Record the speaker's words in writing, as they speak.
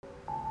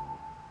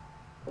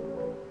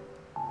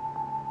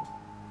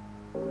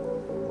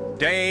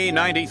Day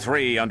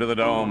 93 under the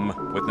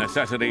dome. With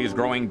necessities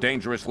growing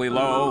dangerously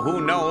low, who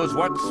knows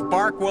what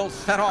spark will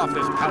set off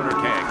this powder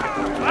keg?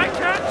 I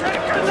can't take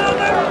another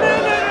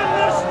minute in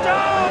this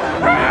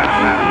dome!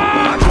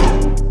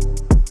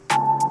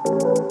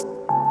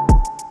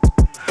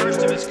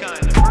 First of its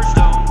kind, the first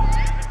dome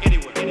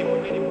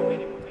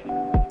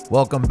anywhere.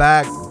 Welcome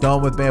back,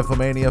 Dome with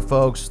Banfomania,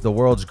 folks, the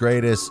world's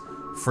greatest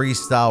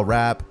freestyle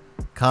rap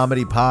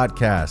comedy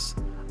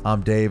podcast.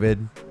 I'm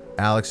David.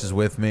 Alex is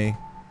with me.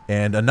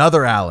 And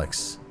another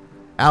Alex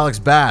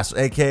Bass,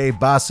 a.k.a.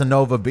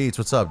 Bassanova Beats.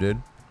 What's up, dude?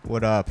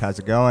 What up? How's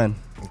it going?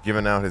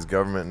 Giving out his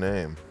government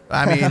name.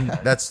 I mean,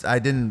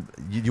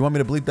 you want me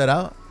to bleep that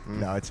out?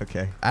 No, it's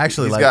okay.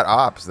 Actually, he's got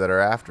ops that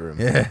are after him.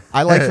 Yeah.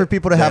 I like for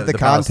people to have the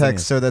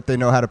context Palestinians. so that they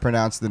know how to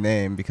pronounce the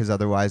name, because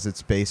otherwise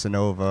it's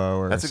Bassanova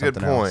or That's a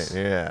something good point. else.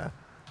 Yeah.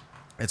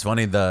 It's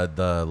funny,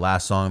 the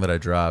last song that I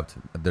dropped,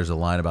 there's a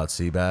line about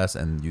sea bass,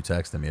 and you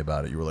texted me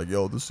about it. You were like,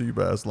 yo, the sea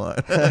bass line.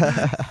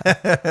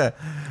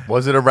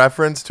 Was it a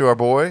reference to our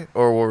boy,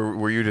 or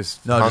were you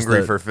just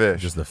hungry for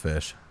fish? Just the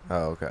fish.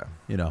 Oh, okay.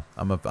 You know,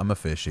 I'm a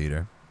fish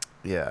eater.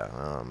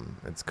 Yeah,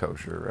 it's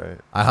kosher, right?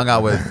 I hung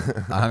out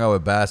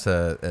with Bass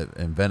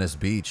in Venice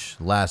Beach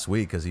last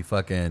week because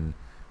him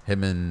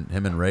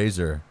and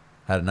Razor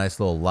had a nice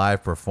little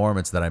live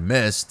performance that I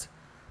missed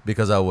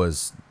because I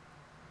was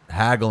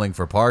haggling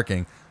for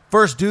parking.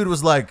 First dude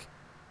was like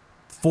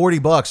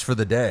 $40 for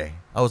the day.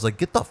 I was like,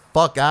 get the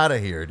fuck out of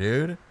here,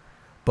 dude.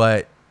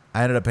 But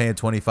I ended up paying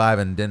 $25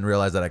 and didn't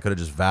realize that I could have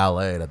just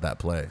valeted at that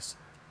place.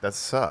 That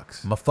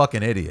sucks. I'm a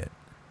fucking idiot.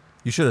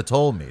 You should have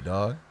told me,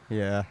 dog.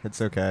 Yeah,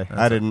 it's okay.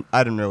 I didn't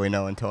really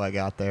know until I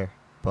got there,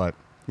 but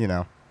you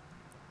know,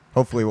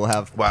 hopefully we'll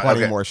have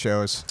plenty more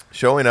shows.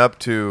 Showing up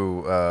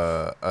to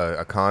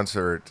a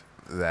concert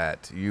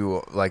that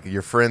you like,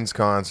 your friend's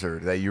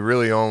concert, that you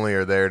really only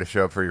are there to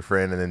show up for your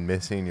friend, and then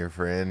missing your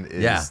friend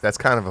that's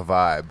kind of a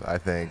vibe, I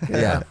think.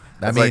 Yeah.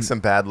 That's like some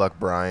Bad Luck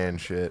Brian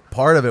shit.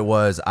 Part of it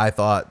was I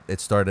thought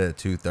it started at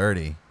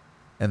 2:30,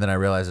 and then I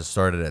realized it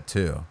started at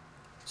 2.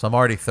 So I'm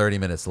already 30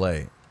 minutes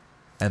late.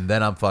 And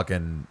then I'm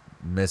fucking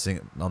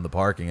missing on the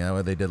parking.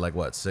 And they did like,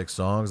 6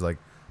 songs? Like,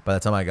 by the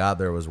time I got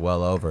there, it was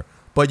well over.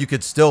 But you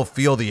could still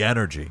feel the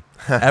energy.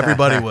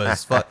 Everybody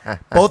was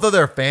both of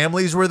their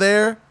families were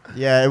there.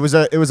 Yeah, it was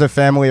a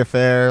family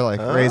affair. Like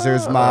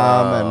Razor's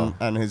mom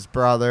and his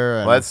brother.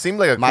 And well, it seemed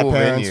like a my cool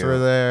parents venue. were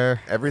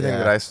there. Everything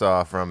that I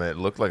saw from it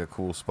looked like a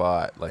cool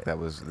spot. Like that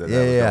was that was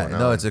going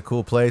No, on. it's a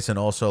cool place, and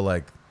also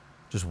like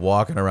just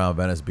walking around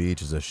Venice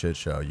Beach is a shit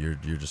show. You're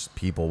just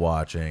people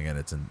watching, and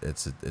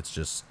it's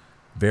just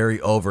very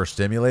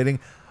overstimulating.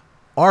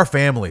 Our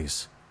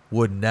families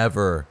would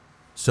never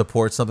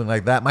support something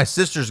like that. My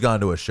sister's gone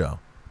to a show.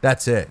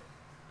 That's it.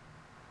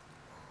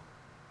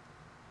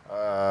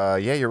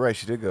 Yeah, you're right.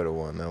 She did go to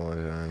one. That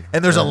one.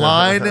 And there's a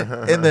line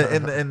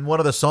in one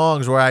of the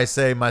songs where I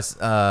say my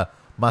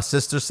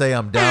sisters say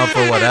I'm down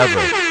for whatever.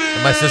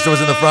 And my sister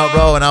was in the front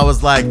row, and I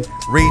was like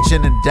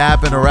reaching and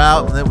dapping her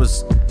out, and it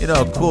was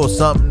cool,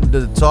 something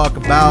to talk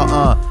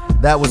about.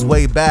 That was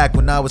way back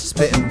when I was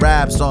spitting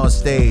raps on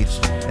stage,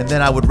 and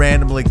then I would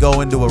randomly go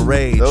into a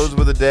rage. Those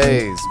were the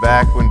days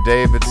back when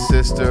David's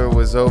sister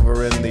was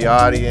over in the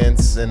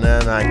audience, and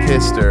then I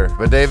kissed her.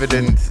 But David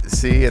didn't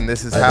see, and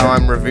this is how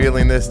I'm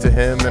revealing this to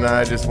him, and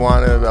I just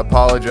want to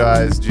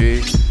apologize,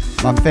 G.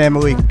 My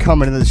family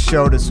coming to the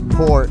show to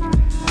support,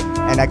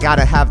 and I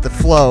gotta have the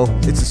flow.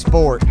 It's a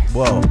sport.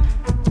 Whoa.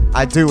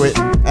 I do it,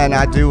 and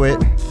I do it,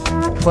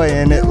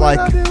 playing it like...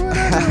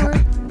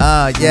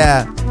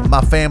 Yeah,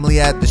 my family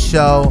at the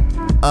show.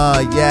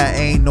 Yeah,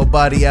 ain't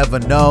nobody ever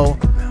know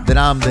that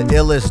I'm the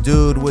illest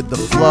dude with the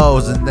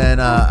flows. And then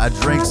I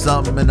drink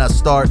something and I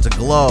start to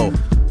glow.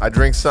 I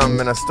drink something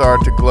and I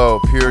start to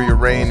glow. Pure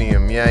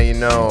uranium. Yeah,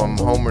 I'm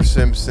Homer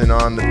Simpson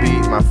on the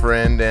beat, my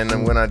friend.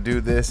 And when I do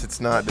this, it's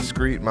not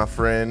discreet, my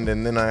friend.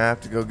 And then I have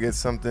to go get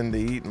something to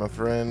eat, my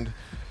friend.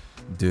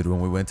 Dude,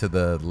 when we went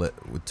to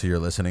your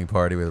listening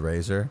party with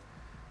Razor,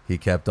 he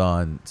kept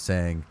on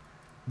saying,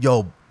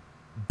 yo,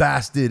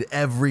 Bass did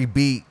every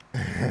beat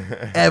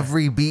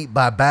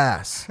by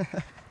Bass.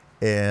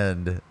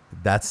 And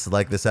that's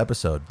like this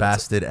episode.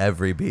 Bass did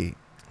every beat.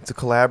 It's a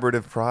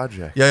collaborative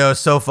project. Yo, it's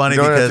so funny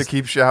you don't because have to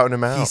keep shouting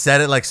him out. He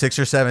said it like 6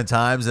 or 7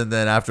 times, and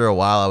then after a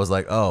while I was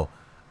like,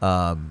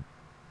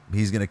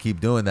 he's gonna keep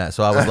doing that.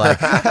 So I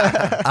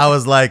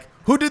was like,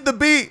 who did the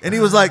beat? And he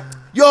was like,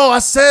 yo, I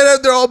said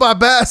it, they're all by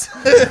Bass.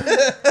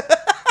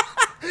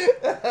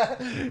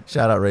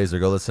 Shout out Razor,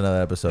 go listen to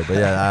that episode. But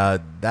yeah,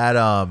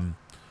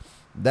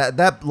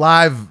 that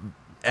live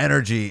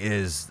energy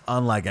is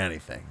unlike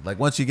anything. Like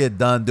once you get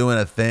done doing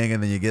a thing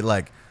and then you get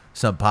like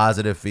some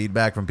positive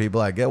feedback from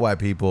people, I get why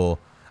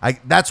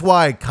that's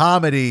why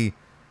comedy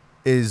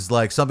is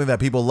like something that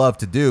people love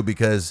to do,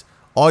 because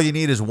all you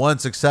need is one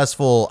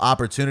successful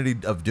opportunity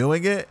of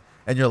doing it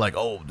and you're like,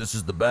 oh, this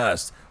is the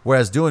best.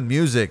 Whereas doing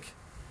music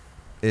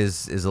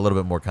is a little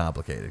bit more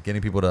complicated.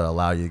 Getting people to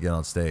allow you to get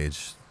on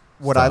stage.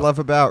 What I love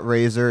about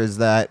Razor is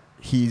that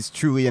he's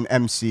truly an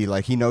MC.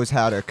 Like, he knows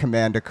how to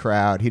command a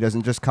crowd. He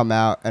doesn't just come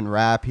out and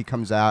rap. He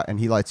comes out and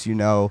he lets you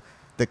know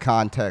the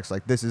context.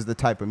 Like, this is the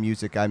type of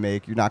music I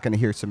make. You're not gonna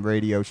hear some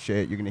radio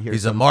shit. You're gonna hear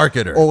He's a some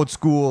marketer. old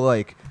school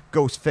like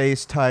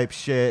Ghostface type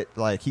shit.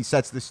 Like, he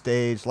sets the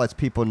stage, lets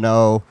people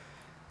know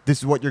this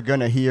is what you're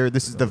gonna hear.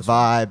 This is the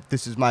vibe.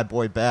 This is my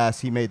boy Bass.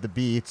 He made the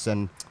beats,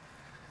 and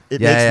it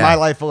makes my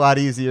life a lot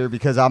easier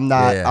because I'm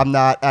not I'm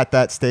not at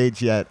that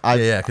stage yet.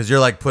 Because you're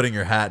like putting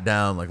your hat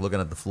down, like looking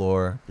at the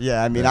floor.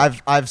 Yeah, I mean,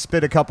 I've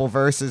spit a couple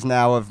verses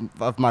now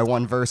of my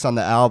one verse on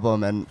the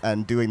album,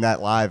 and doing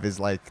that live is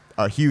like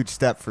a huge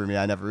step for me.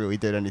 I never really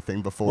did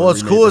anything before. Well,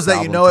 what's cool is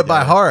that you know it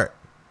by heart,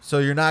 so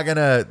you're not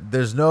gonna.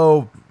 There's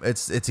no.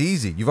 It's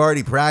easy. You've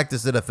already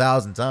practiced it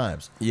 1,000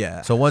 times.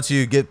 Yeah. So once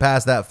you get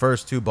past that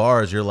first 2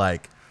 bars, you're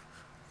like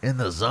in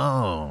the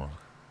zone.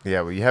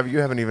 Yeah, well, you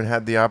haven't even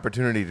had the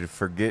opportunity to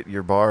forget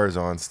your bars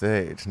on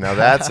stage. Now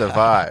that's a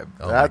vibe.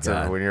 That's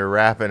when you're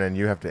rapping and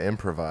you have to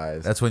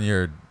improvise. That's when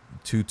you're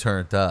too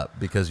turned up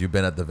because you've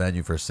been at the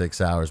venue for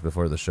 6 hours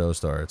before the show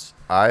starts.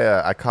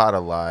 I caught a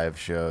live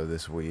show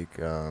this week.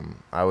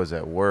 I was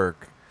at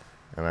work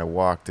and I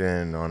walked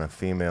in on a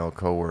female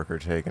coworker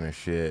taking a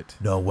shit.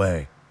 No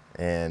way.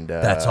 And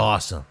that's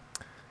awesome.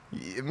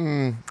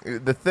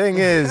 The thing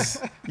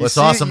is, it's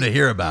awesome to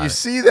hear about. You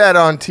see that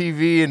on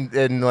TV,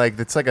 and like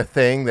it's like a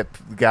thing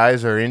that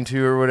guys are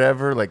into or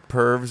whatever. Like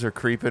pervs are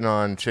creeping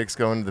on chicks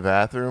going to the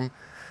bathroom.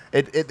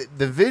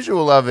 The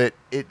visual of it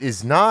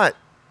is not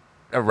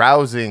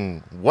arousing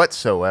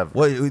whatsoever.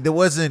 Well, there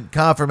wasn't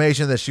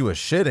confirmation that she was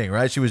shitting,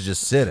 right? She was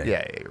just sitting.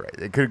 Yeah, right.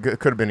 It could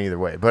have been either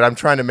way, but I'm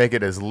trying to make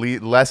it as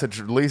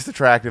least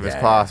attractive as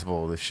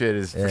possible. The shit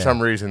is for some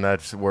reason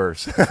that's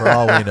worse. For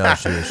all we know,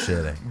 she was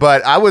shitting.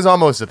 But I was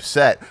almost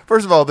upset.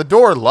 First of all, the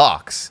door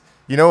locks.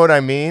 You know what I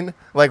mean?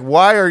 Like,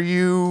 why are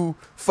you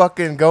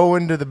fucking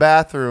going to the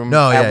bathroom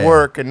at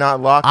work and not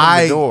locking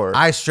the door?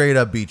 I straight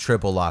up be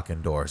triple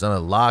locking doors. I'm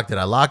gonna lock. Did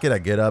I lock it? I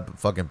get up.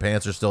 Fucking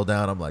pants are still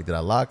down. I'm like, did I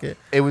lock it?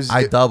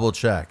 I double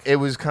check. It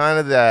was kind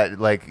of that,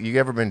 like, you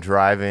ever been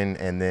driving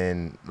and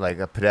then like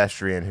a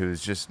pedestrian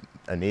who's just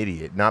an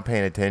idiot, not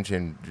paying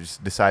attention,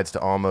 just decides to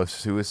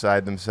almost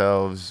suicide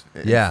themselves.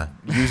 Yeah,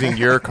 using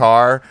your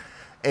car.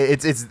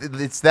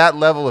 It's that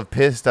level of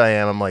pissed I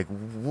am. I'm like,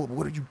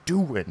 what are you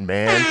doing,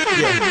 man?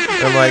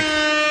 I'm like,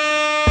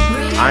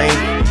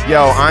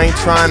 I ain't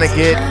trying to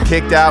get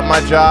kicked out my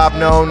job.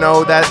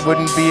 No, that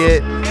wouldn't be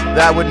it.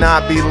 That would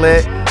not be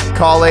lit.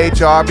 Call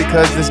HR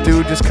because this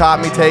dude just caught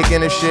me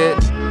taking a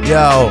shit.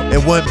 Yo,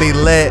 it wouldn't be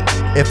lit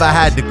if I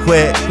had to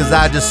quit because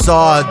I just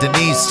saw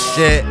Denise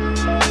shit.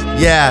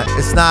 Yeah,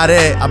 it's not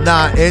it. I'm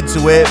not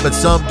into it, but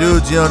some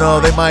dudes, you don't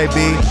know, they might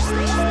be.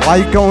 Why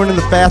you going in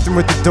the bathroom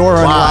with the door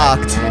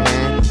unlocked?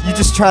 Mm-hmm. You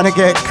just trying to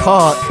get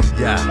caught.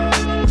 Yeah.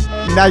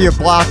 Now you're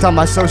blocked on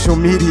my social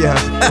media.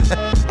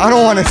 I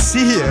don't want to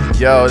see you.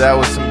 Yo, that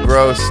was some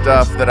gross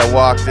stuff that I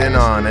walked in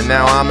on, and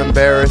now I'm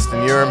embarrassed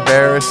and you're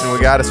embarrassed, and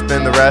we got to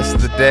spend the rest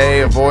of the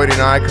day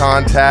avoiding eye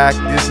contact.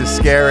 This is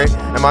scary.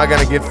 Am I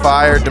going to get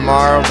fired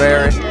tomorrow,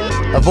 Barry?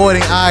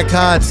 Avoiding eye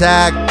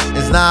contact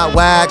is not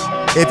whack.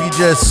 If you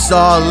just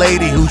saw a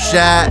lady who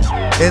shat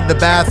in the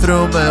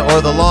bathroom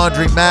or the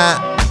laundry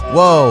mat,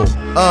 whoa,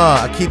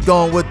 I keep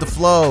going with the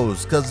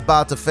flows because it's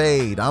about to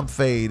fade. I'm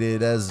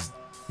faded as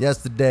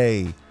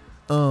yesterday.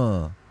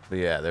 But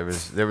yeah, there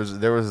was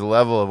a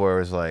level of where it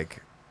was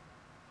like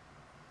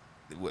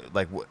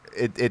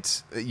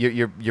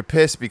you're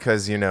pissed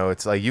because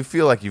it's like you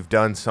feel like you've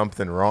done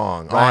something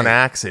wrong on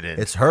accident.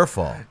 It's her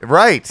fault,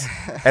 right?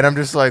 And I'm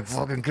just like,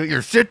 fucking get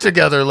your shit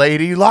together,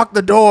 lady. Lock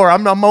the door.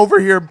 I'm over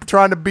here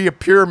trying to be a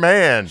pure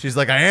man. She's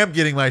like, I am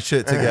getting my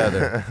shit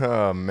together.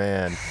 Oh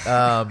man.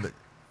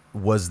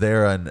 Was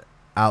there an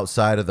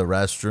outside of the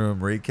restroom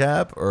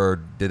recap, or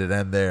did it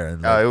end there?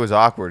 And it was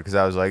awkward because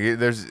I was like,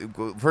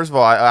 first of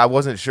all, I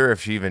wasn't sure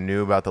if she even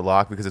knew about the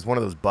lock because it's one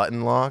of those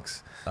button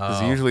locks.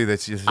 Because usually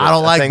that's just I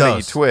don't like thing those. That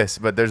you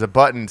twist, but there's a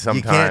button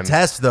sometimes. You can't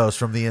test those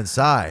from the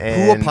inside.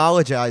 Who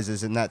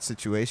apologizes in that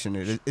situation?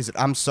 Is it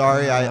I'm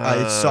sorry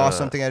I saw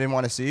something I didn't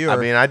want to see? Or I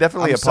mean, I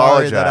definitely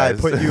apologize. apologize.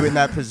 That I put you in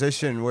that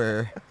position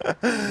where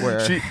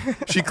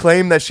she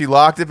claimed that she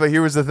locked it, but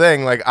here was the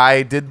thing: like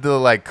I did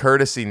the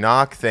courtesy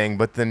knock thing,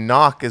 but the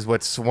knock is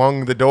what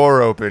swung the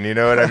door open. You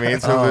know what I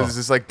mean? So it was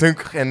just like,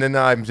 dunk, and then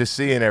I'm just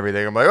seeing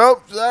everything. I'm like,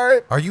 oh,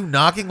 sorry. Are you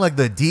knocking like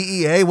the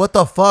DEA? What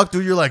the fuck,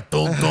 dude? You're like,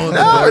 dun, dun,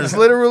 no, it's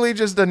literally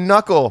just a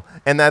knuckle,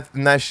 and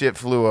that shit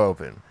flew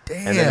open.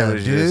 Damn, and then it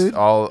was dude. just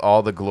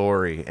all the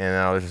glory, and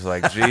I was just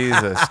like,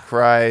 Jesus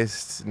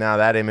Christ! Now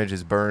that image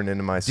is burned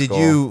into my skull. Did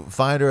you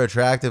find her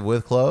attractive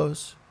with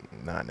clothes?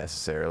 Not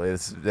necessarily.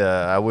 It's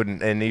I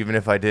wouldn't, and even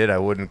if I did, I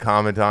wouldn't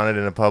comment on it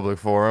in a public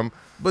forum.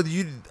 But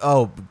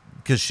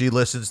because she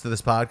listens to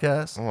this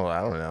podcast. Well,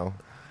 I don't know.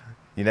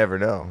 You never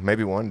know.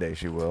 Maybe one day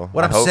she will.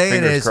 What I'm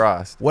saying is,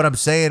 crossed. What I'm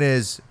saying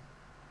is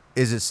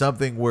it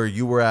something where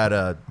you were at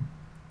a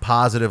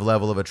positive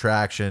level of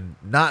attraction,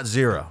 not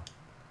zero,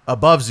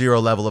 above zero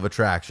level of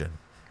attraction,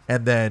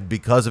 and then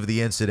because of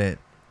the incident,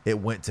 it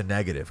went to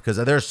negative? Because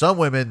there's some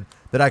women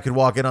that I could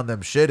walk in on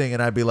them shitting,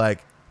 and I'd be like,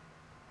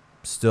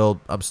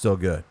 I'm still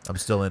good. I'm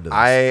still into this.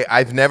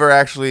 I've never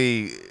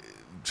actually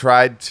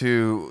tried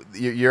to.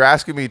 You're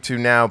asking me to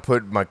now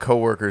put my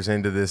coworkers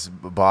into this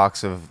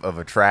box of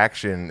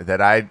attraction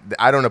that I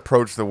don't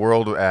approach the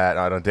world at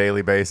on a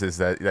daily basis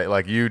that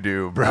like you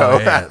do, bro. Oh,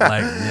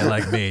 yeah,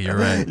 like me. You're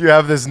right. You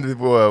have this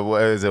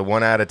what is it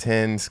 1 out of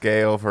 10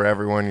 scale for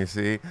everyone you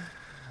see.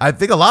 I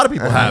think a lot of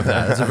people have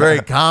that. It's a very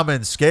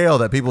common scale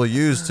that people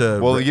use to.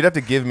 Well, you'd have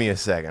to give me a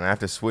second. I have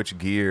to switch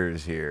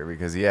gears here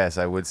because yes,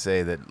 I would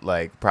say that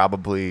like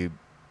probably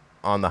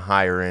on the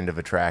higher end of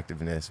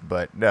attractiveness,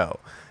 but no,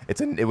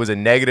 it was a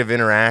negative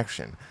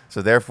interaction,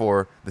 so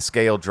therefore the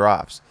scale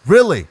drops.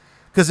 Really?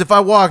 Because if I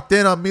walked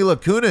in on Mila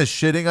Kunis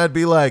shitting, I'd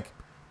be like,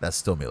 "That's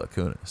still Mila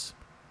Kunis."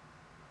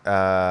 But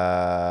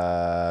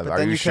Are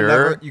then you sure?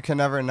 sure? You can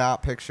never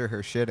not picture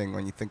her shitting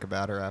when you think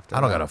about her after.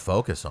 I don't that. gotta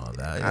focus on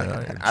that. You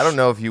know? I don't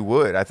know if you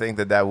would. I think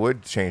that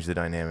would change the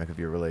dynamic of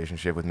your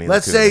relationship with Mila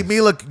Let's Kunis. say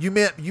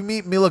you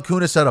meet Mila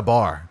Kunis at a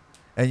bar,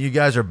 and you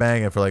guys are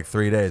banging for like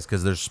 3 days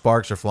because their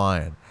sparks are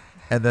flying,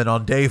 and then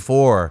on day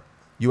 4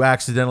 you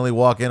accidentally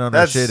walk in on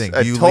That's her shitting.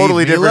 a Do you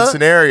totally leave different Mila?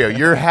 scenario.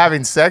 You're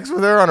having sex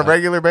with her on a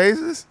regular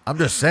basis? I'm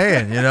just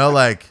saying,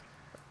 like.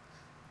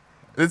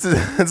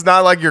 It's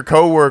not like your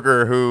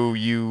coworker who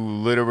you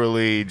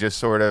literally just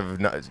sort of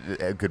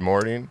good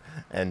morning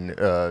and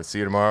see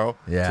you tomorrow.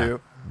 Yeah.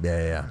 Too.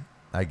 Yeah.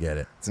 I get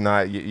it. It's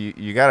not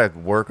you got to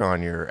work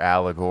on your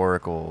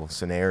allegorical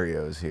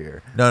scenarios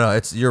here.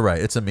 No, you're right.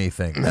 It's a me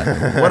thing.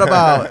 What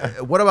about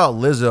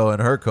Lizzo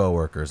and her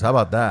coworkers? How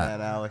about that?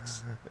 Man,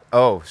 Alex.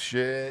 Oh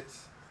shit.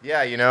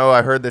 Yeah,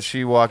 I heard that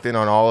she walked in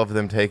on all of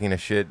them taking a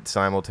shit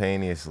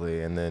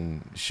simultaneously and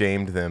then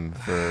shamed them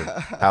for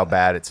how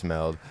bad it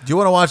smelled. Do you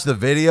want to watch the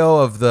video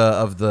of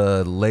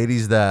the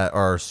ladies that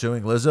are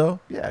suing Lizzo?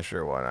 Yeah,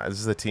 sure, why not?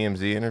 This is a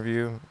TMZ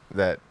interview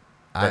that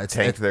It's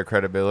tanked their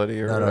credibility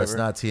or whatever. No, it's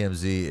not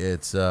TMZ.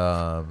 It's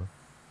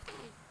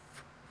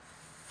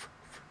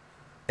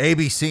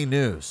ABC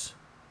News.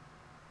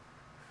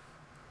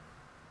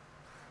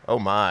 Oh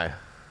my.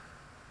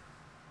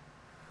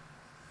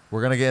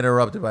 We're gonna get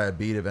interrupted by a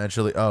beat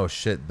eventually. Oh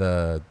shit,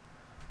 the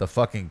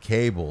fucking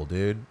cable,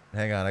 dude.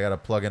 Hang on, I gotta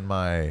plug in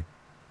my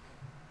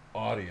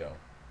audio.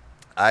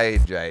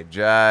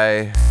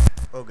 Jai.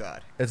 Oh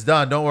God. It's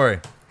done, don't worry.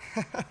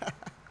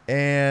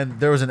 And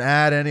there was an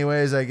ad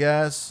anyways, I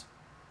guess.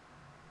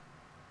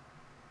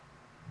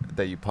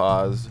 That you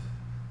paused.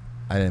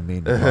 I didn't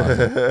mean to pause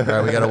it. All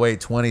right, we gotta wait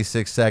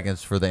 26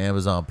 seconds for the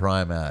Amazon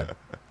Prime ad.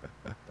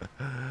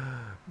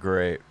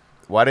 Great.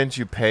 Why didn't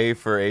you pay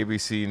for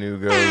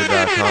abcnewgo.com so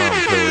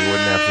we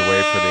wouldn't have to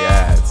wait for the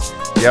ads?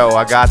 Yo,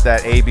 I got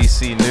that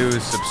ABC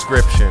News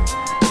subscription.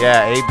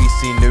 Yeah,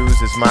 ABC News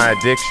is my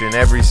addiction.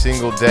 Every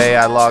single day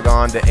I log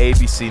on to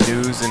ABC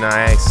News and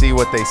I see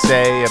what they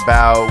say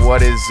about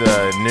what is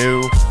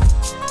new.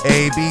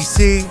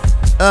 ABC,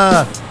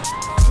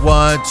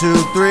 1, 2,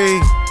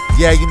 3.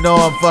 Yeah,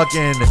 I'm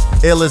fucking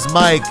ill as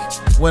Mike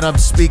when I'm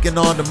speaking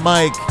on the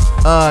mic.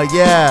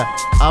 Yeah,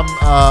 I'm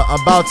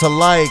about to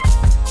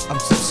I'm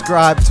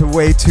subscribed to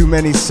way too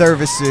many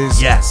services.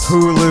 Yes.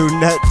 Hulu,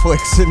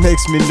 Netflix, it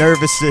makes me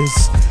nervous.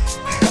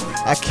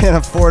 I can't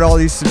afford all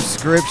these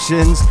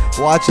subscriptions,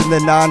 watching the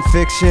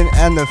nonfiction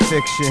and the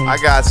fiction. I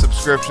got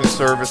subscription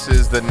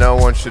services that no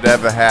one should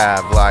ever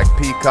have, like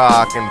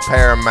Peacock and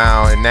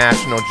Paramount and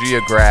National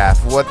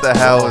Geographic. What the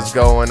hell is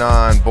going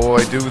on,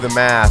 boy? Do the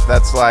math.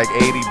 That's like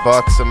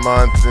 $80 a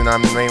month and I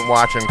ain't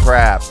watching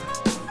crap.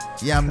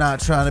 Yeah, I'm not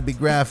trying to be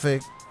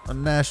graphic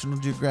on National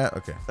Geographic.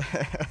 Okay.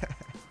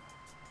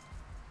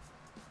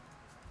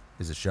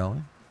 Is it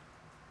showing?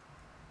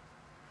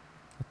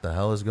 What the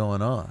hell is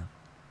going on?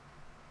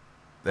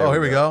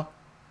 Here we go.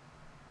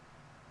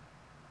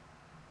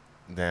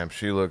 Damn,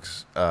 she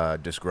looks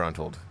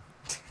disgruntled.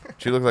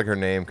 She looks like her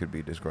name could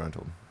be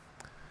disgruntled.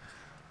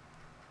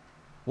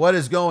 What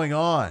is going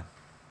on?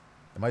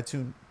 Am I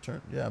turned?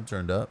 Yeah, I'm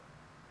turned up.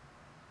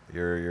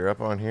 You're up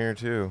on here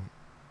too.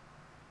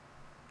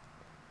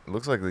 It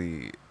looks like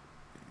the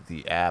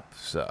app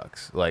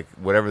sucks. Like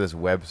whatever this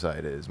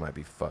website is might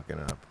be fucking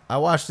up. I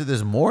watched it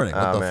this morning.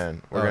 Oh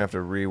man, we're gonna have to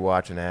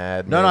rewatch an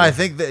ad. No, maybe? I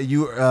think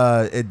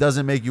that it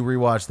doesn't make you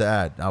rewatch the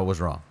ad. I was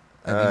wrong.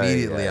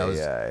 Immediately, I was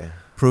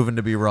proven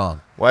to be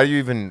wrong. Why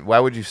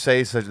would you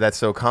say that's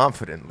so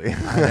confidently?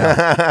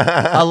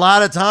 A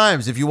lot of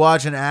times, if you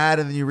watch an ad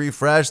and then you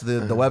refresh,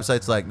 the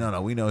website's like,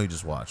 no, we know you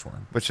just watched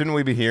one. But shouldn't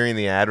we be hearing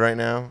the ad right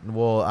now?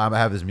 Well, I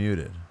have this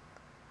muted.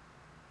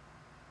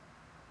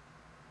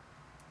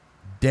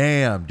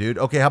 Damn, dude.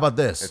 Okay, how about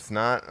this? It's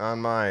not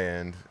on my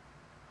end.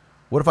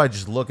 What if I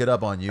just look it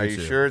up on YouTube? Are you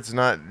sure it's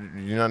not?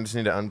 You not just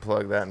need to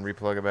unplug that and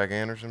replug it back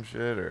in or some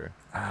shit, or?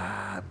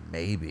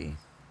 Maybe.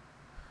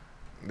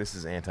 This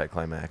is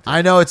anticlimactic.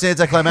 I know it's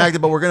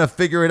anticlimactic, but we're gonna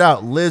figure it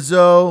out.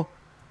 Lizzo,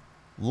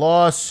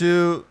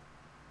 lawsuit,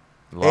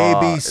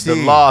 ABC. The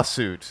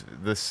lawsuit.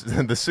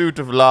 The suit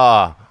of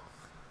law.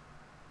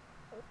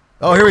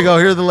 Oh, here we go.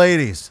 Here are the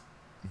ladies.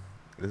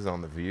 This is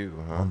on The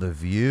View, huh? On The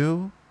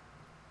View?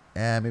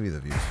 Maybe The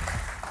View.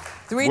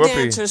 3 Whoopi.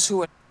 dancers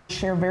who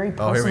share very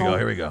personal.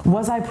 Here we go.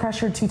 Was I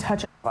pressured to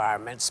touch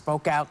environment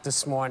spoke out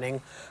this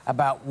morning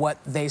about what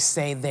they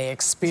say they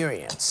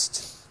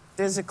experienced.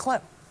 There's a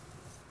clip.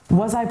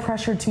 Was I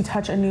pressured to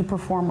touch a nude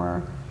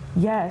performer?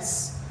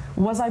 Yes.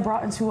 Was I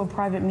brought into a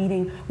private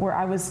meeting where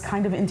I was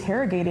kind of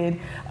interrogated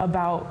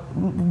about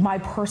my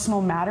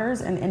personal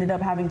matters and ended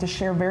up having to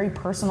share very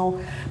personal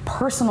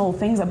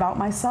things about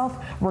myself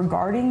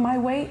regarding my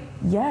weight?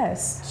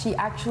 Yes. She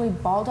actually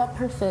balled up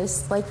her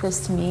fist like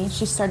this to me.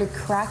 She started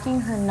cracking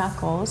her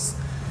knuckles,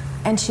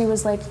 and she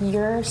was like,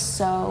 "You're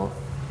so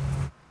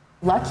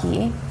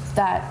lucky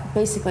that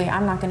basically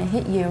I'm not going to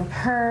hit you."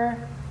 Her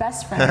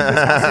best friend, who's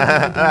also one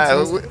of the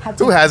dancers, had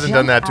to Who hasn't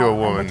done jump that to a out of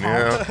woman, the you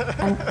know? couch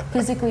and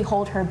physically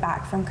hold her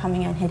back from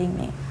coming and hitting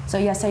me. So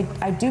yes,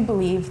 I do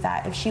believe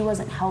that if she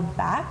wasn't held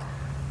back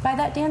by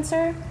that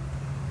dancer,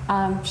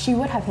 she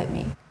would have hit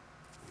me.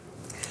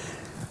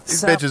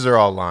 These bitches are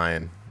all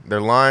lying.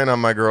 They're lying on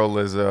my girl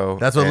Lizzo.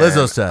 That's what and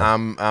Lizzo said.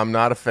 I'm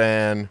not a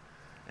fan,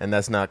 and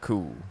that's not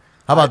cool.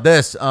 How about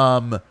this?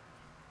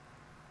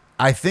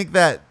 I think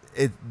that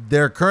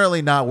they're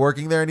currently not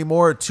working there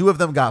anymore. 2 of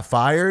them got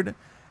fired,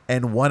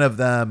 and 1 of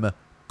them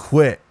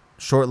quit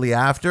shortly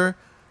after.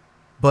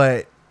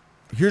 But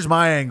here's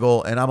my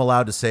angle, and I'm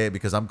allowed to say it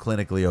because I'm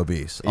clinically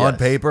obese. Yes. On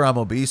paper, I'm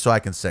obese, so I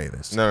can say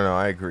this. No,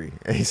 I agree.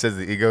 He says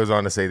he goes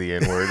on to say the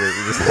N word.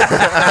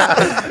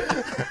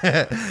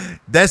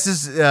 This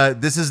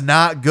is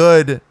not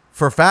good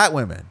for fat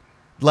women.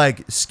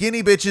 Like,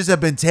 skinny bitches have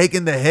been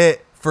taking the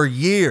hit for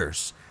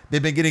years.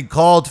 They've been getting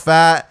called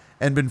fat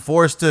and been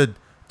forced to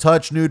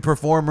touch nude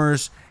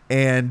performers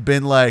and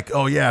been like,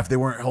 oh yeah, if they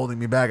weren't holding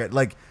me back.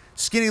 Like,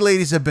 skinny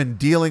ladies have been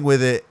dealing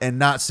with it and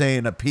not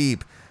saying a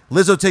peep.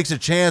 Lizzo takes a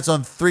chance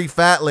on 3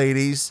 fat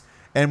ladies,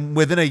 and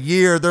within a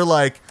year they're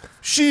like,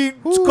 she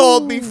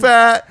called me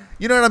fat.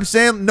 You know what I'm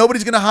saying?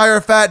 Nobody's gonna hire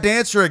a fat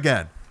dancer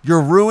again.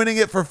 You're ruining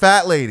it for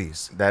fat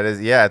ladies. That is,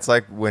 yeah. It's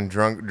like when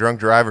drunk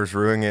drivers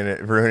ruining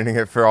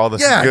it for all the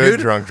Yeah, good dude.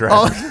 drunk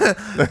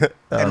drivers.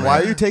 And why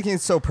are you taking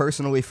it so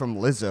personally from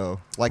Lizzo?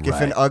 Like, if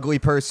an Right. ugly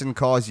person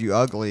calls you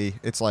ugly,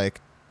 it's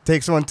like,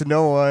 takes one to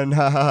know one.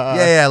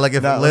 Yeah. Like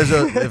if Not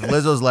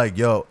Lizzo's like,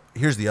 yo,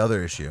 here's the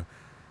other issue.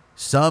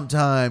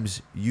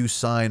 Sometimes you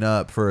sign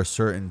up for a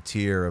certain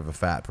tier of a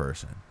fat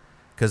person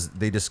because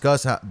they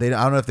discuss how I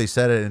don't know if they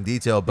said it in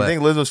detail, but You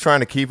think Lizzo's trying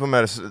to keep him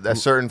at a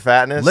certain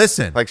fatness?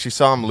 Listen, like she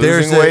saw him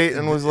there's losing weight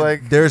and was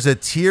like, there's a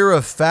tier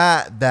of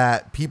fat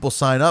that people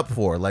sign up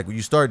for. Like when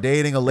you start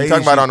dating a "You lady,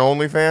 talking about on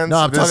OnlyFans? No,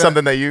 I'm this is talking-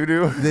 something that you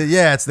do."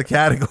 Yeah, it's the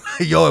category.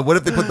 Yo, what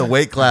if they put the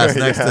weight class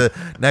next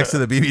to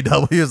the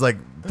BBW is like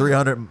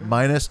 300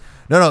 minus?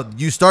 No,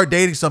 you start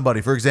dating somebody,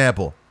 for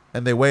example,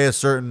 and they weigh a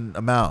certain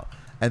amount,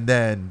 and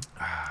then,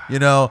 you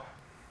know,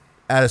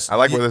 I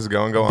like where this is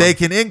going. Go on. they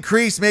can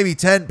increase maybe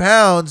 10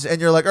 pounds, and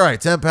you're like, all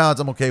right, 10 pounds,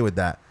 I'm okay with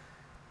that.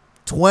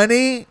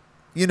 20,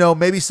 you know,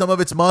 maybe some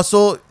of it's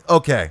muscle,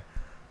 okay.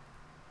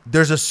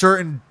 There's a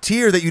certain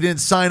tier that you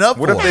didn't sign up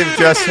What for. if they've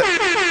just?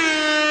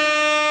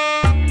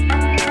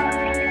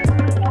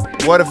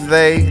 What if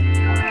they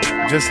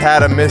just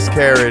had a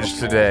miscarriage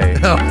today?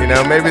 You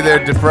know, maybe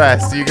they're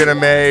depressed. You gonna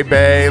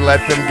maybe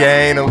let them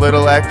gain a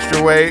little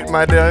extra weight,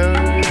 my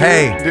dude?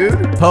 Hey,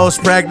 dude.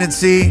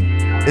 Post-pregnancy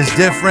is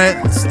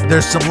different.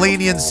 There's some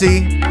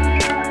leniency.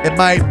 It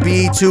might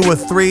be 2 or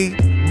 3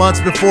 months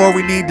before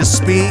we need to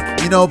speak,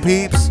 you know,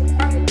 peeps.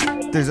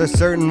 There's a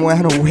certain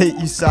amount of weight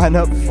you sign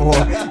up for.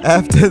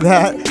 After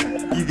that,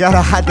 you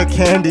gotta hide the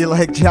candy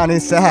like Johnny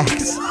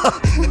Sacks.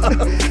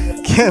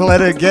 Can't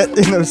let her get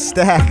in those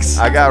stacks.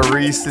 I got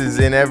Reese's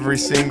in every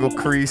single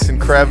crease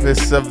and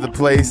crevice of the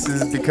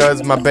places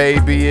because my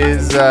baby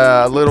is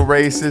a little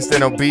racist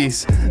and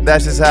obese.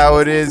 That's just how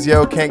it is,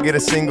 yo. Can't get a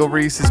single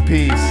Reese's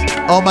piece.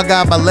 Oh my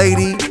God, my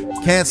lady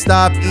can't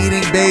stop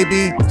eating,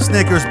 baby.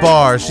 Snickers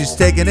bar. She's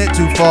taking it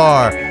too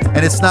far.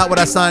 And it's not what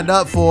I signed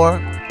up for.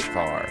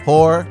 Far.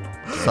 Whore.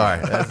 Sorry.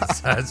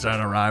 I was trying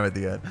to rhyme at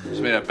the end.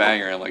 Just made a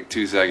banger in like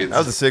 2 seconds. That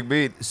was a sick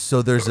beat.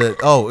 So there's a...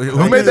 Oh.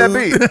 Who made that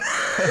beat?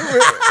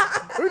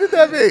 Who did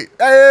that beat?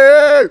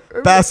 Hey.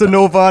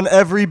 Bassanova on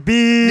every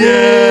beat.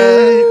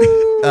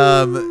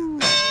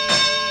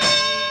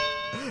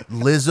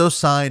 Lizzo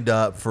signed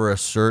up for a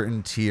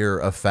certain tier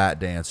of fat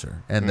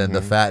dancer, and then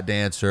the fat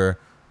dancer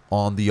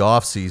on the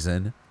off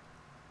season.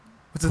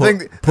 What's the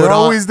thing? They're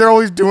always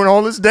doing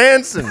all this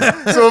dancing,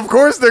 so of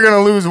course they're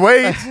gonna lose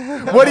weight.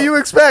 What do you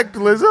expect,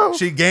 Lizzo?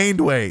 She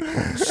gained weight.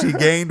 She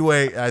gained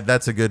weight.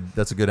 That's a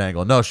good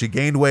angle. No, she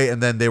gained weight,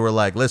 and then they were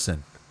like,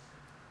 "Listen,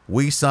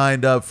 we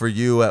signed up for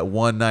you at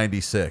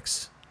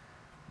 196.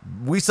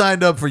 We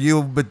signed up for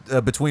you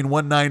between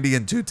 190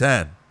 and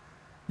 210.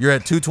 You're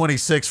at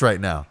 226 right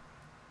now.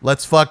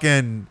 Let's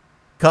fucking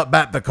cut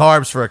back the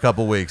carbs for a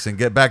couple weeks and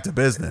get back to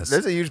business."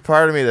 There's a huge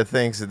part of me that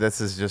thinks that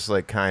this is just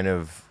like kind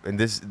of, and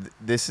this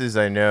is,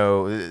 I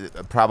know,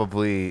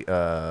 probably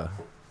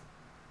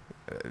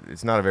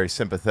it's not a very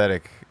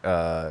sympathetic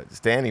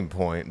standing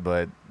point,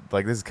 but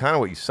like this is kind of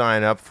what you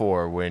sign up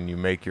for when you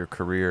make your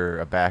career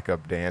a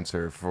backup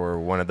dancer for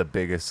one of the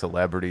biggest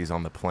celebrities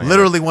on the planet.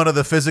 Literally one of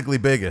the physically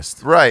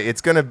biggest. Right.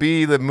 It's going to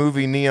be the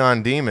movie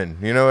Neon Demon.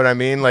 You know what I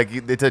mean? Like,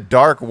 it's a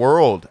dark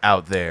world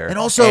out there. And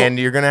also- and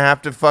you're going to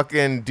have to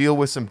fucking deal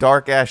with some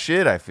dark ass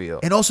shit, I feel.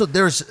 And also,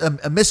 there's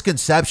a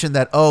misconception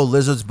that, oh,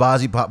 Lizzo's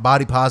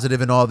body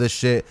positive and all this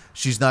shit.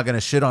 She's not going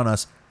to shit on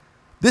us.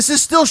 This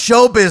is still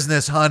show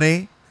business,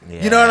 honey.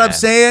 You know what I'm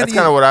saying? That's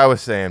kind of what I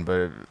was saying,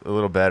 but a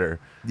little better.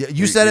 Yeah,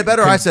 you said it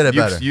better or I said it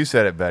better? You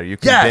said it better. You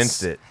Yes!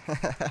 convinced it.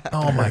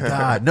 Oh my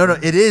God. No,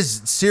 it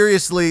is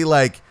seriously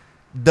like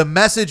the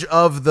message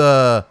of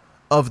the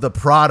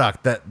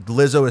product that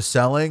Lizzo is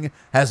selling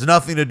has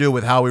nothing to do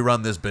with how we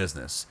run this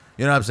business.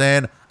 You know what I'm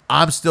saying?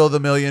 I'm still the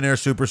millionaire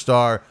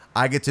superstar.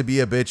 I get to be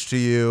a bitch to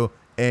you.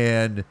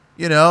 And,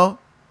 you know,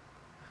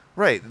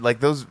 Right. Like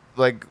those,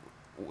 like,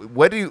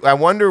 what do you, I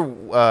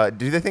wonder,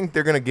 do they think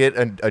they're going to get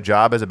a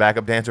job as a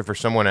backup dancer for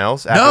someone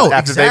else?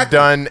 After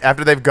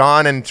they've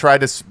gone and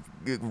tried to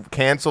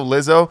cancel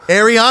Lizzo?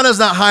 Ariana's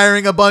not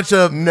hiring a bunch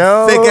of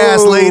No. thick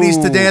ass ladies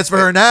to dance for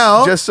her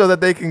now. Just so that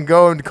they can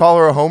go and call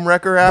her a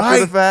homewrecker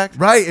after the fact?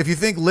 Right. If you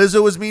think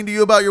Lizzo was mean to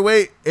you about your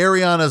weight,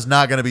 Ariana's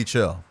not going to be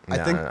chill. I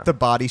think the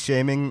body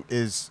shaming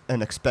is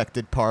an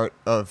expected part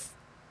of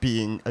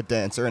being a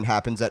dancer and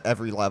happens at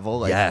every level.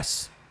 Like,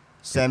 yes.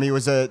 Sammy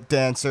was a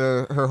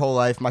dancer her whole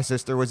life. My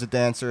sister was a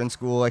dancer in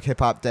school, like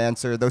hip-hop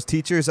dancer. Those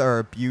teachers are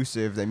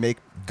abusive. They make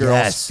girls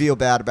Yes. feel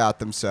bad about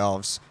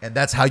themselves. And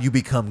that's how you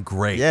become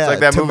great. Yeah, like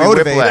that to movie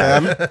motivate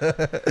Whiplash.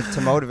 them. To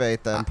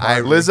motivate them.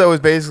 Lizzo is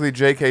basically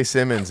J.K.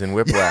 Simmons in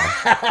Whiplash.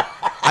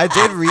 I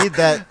did read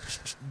that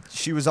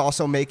she was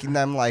also making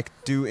them like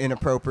do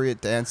inappropriate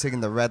dancing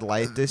in the red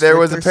light district. There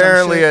was or some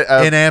apparently shit.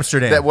 in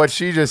Amsterdam. That what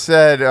she just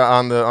said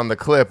on the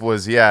clip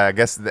was, yeah, I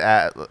guess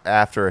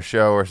after a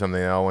show or something,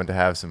 they all went to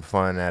have some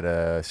fun at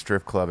a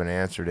strip club in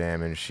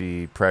Amsterdam, and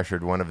she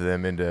pressured one of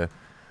them into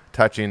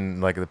touching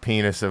like the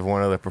penis of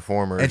one of the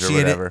performers and or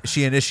whatever.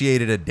 she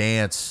initiated a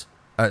dance.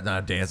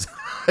 Not a dance,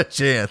 a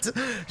chant.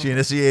 She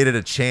initiated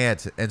a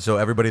chant, and so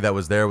everybody that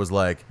was there was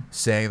like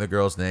saying the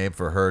girl's name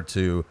for her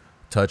to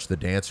touch the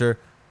dancer.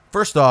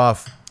 First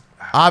off,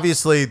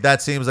 obviously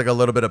that seems like a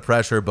little bit of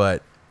pressure,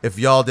 but if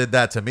y'all did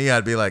that to me,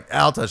 I'd be like,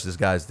 I'll touch this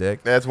guy's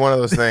dick. That's one of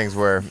those things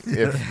where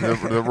if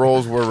the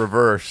roles were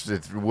reversed,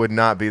 it would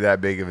not be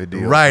that big of a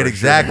deal. Right, for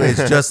exactly.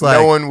 sure. It's just like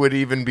no one would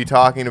even be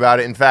talking about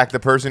it. In fact, the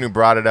person who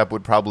brought it up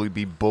would probably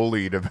be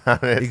bullied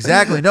about it.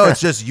 Exactly. No, it's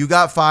just you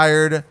got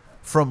fired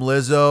from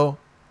Lizzo.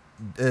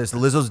 It's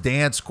Lizzo's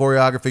dance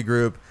choreography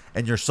group,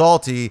 and you're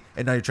salty,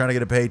 and now you're trying to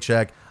get a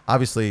paycheck.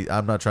 Obviously,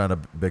 I'm not trying to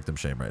victim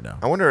shame right now.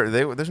 I wonder,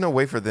 there's no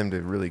way for them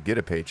to really get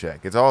a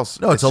paycheck. It's all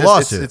No, it's a just,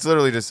 lawsuit. It's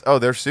literally just,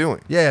 they're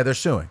suing. Yeah, they're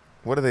suing.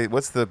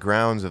 What's the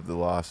grounds of the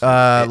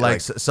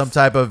lawsuit? Some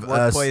type of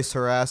workplace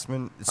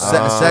harassment,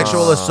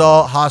 sexual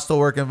assault, hostile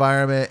work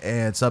environment,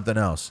 and something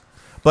else.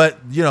 But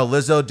you know,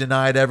 Lizzo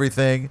denied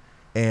everything,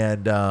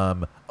 and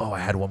I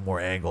had one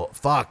more angle.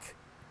 Fuck.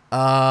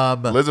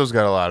 Lizzo's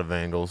got a lot of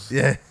angles.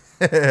 Yeah.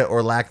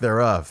 Or lack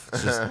thereof.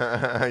 It's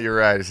just, You're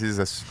right. She's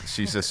a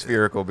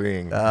spherical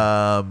being.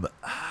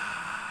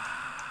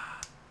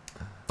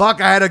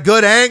 fuck, I had a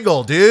good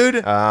angle,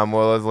 dude.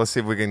 Well, let's see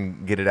if we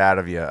can get it out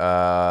of you.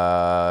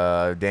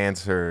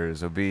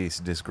 Dancers, obese,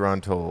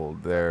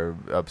 disgruntled. They're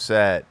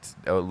upset.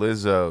 Oh,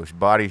 Lizzo,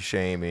 body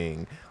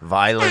shaming,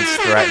 violence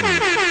threatened.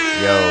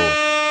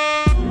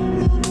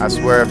 Yo, I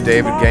swear if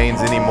David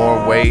gains any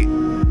more weight,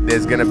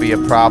 there's gonna be a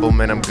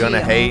problem and I'm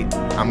gonna hate.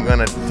 I'm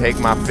gonna take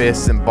my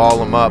fists and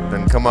ball him up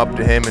and come up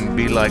to him and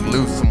be like,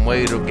 lose some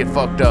weight or get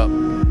fucked up.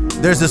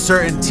 There's a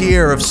certain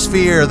tier of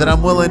sphere that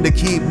I'm willing to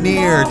keep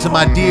near to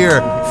my dear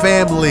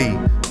family.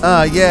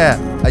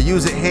 Yeah, I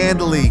use it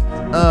handily.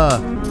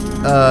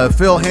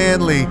 Phil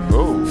Hanley.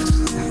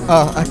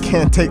 I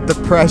can't take the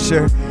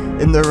pressure.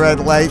 In the red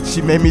light,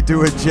 she made me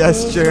do a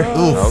gesture.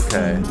 Oof.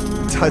 Okay.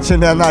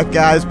 Touching on that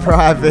guy's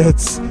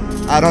privates.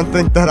 I don't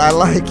think that I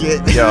like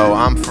it. Yo,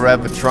 I'm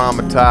forever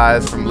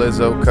traumatized from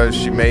Lizzo because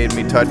she made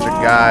me touch a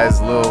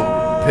guy's little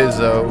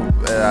pizzo.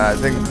 I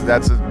think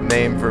that's a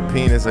name for a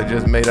penis I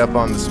just made up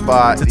on the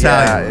spot. It's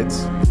Italian.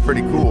 Yeah, it's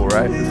pretty cool,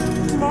 right?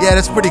 Yeah,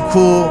 that's pretty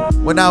cool.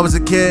 When I was a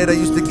kid, I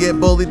used to get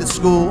bullied at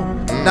school.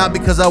 Not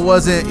because I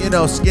wasn't,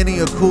 skinny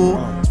or cool.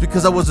 It's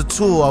because I was a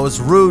tool. I was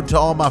rude to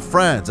all my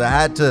friends. I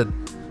had to,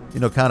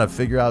 kind of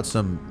figure out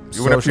some.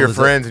 You went up to your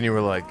friends and you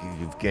were like,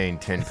 you've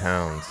gained 10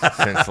 pounds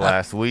since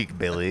last week,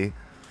 Billy.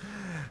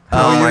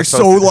 You're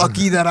so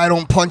lucky that I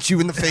don't punch you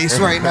in the face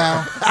right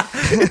now.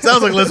 It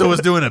sounds like Lizzo was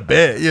doing a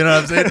bit. You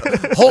know what I'm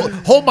saying?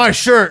 Hold my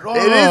shirt.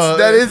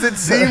 It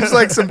seems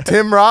like some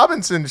Tim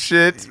Robinson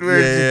shit.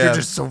 Where you're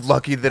just so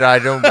lucky that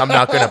I'm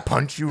not going to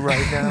punch you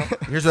right now.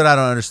 Here's what I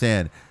don't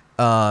understand.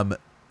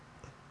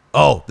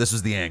 This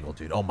is the angle,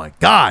 dude. Oh my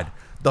God.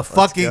 The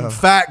fucking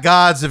fat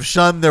gods have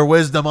shunned their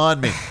wisdom on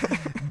me.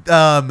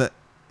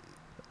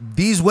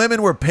 These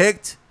women were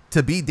picked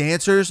to be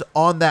dancers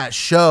on that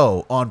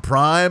show on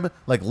Prime,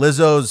 like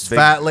Lizzo's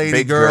Fat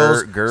Lady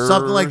Girls,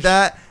 something like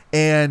that.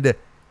 And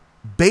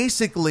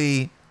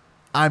basically,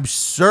 I'm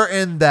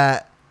certain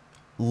that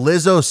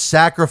Lizzo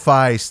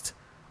sacrificed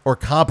or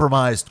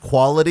compromised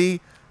quality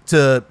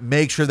to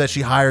make sure that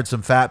she hired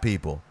some fat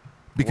people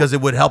because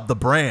it would help the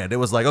brand. It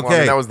was like, okay, Well, I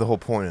mean, that was the whole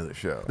point of the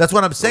show. that's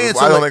what I'm saying.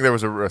 I don't think there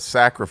was a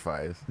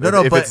sacrifice.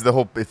 No, if but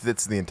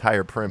it's the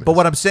entire premise. But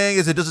what I'm saying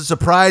is, it doesn't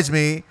surprise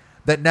me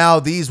that now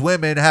these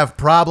women have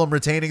problem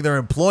retaining their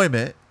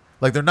employment.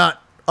 Like, they're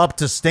not up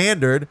to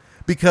standard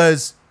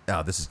because,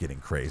 oh, this is getting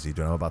crazy,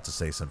 dude. I'm about to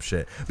say some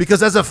shit.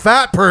 Because as a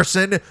fat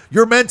person,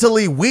 you're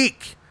mentally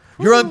weak.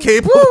 You're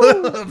incapable.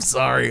 I'm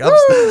sorry.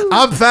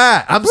 I'm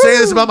fat. I'm saying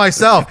this about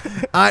myself.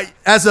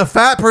 As a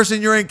fat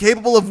person, you're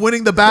incapable of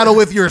winning the battle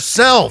with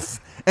yourself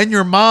and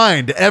your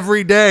mind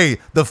every day.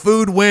 The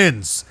food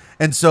wins.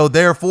 And so,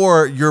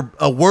 therefore, you're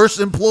a worse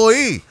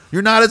employee.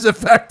 You're not as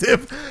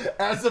effective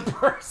as a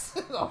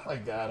person. Oh, my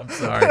God. I'm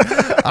sorry.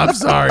 I'm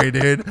sorry,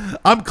 dude.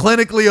 I'm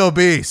clinically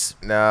obese.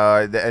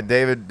 No,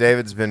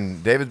 David's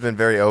been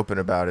very open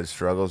about his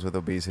struggles with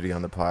obesity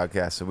on the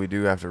podcast, so we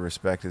do have to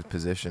respect his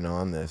position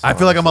on this. I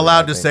feel like I'm honestly.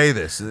 allowed to say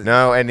this.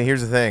 No, and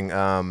here's the thing.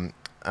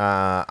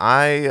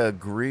 I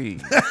agree.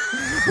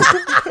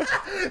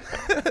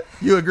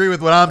 You agree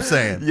with what I'm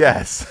saying?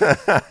 Yes.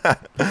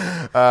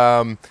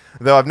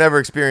 Though I've never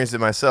experienced it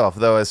myself,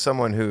 though as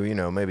someone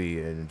who, maybe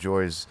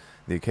enjoys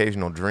the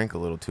occasional drink a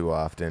little too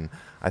often,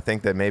 I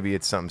think that maybe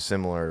it's something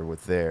similar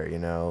with there,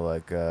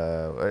 like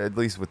at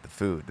least with the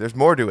food. There's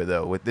more to it,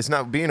 though. It's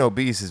not being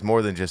obese is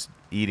more than just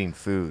eating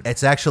food.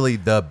 It's actually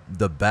the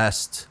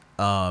best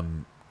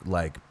problem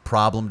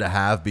to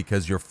have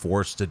because you're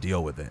forced to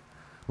deal with it.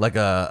 Like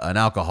an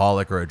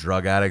alcoholic or a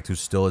drug addict who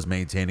still is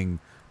maintaining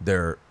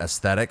their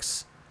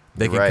aesthetics.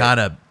 They can kind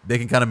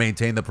of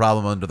maintain the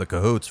problem under the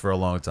cahoots for a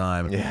long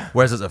time. Yeah.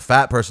 Whereas as a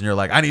fat person, you're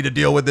like, I need to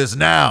deal with this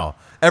now.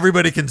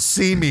 Everybody can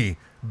see me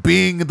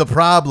being the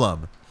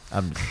problem.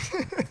 And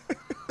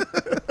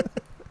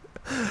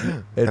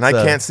I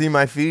can't see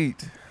my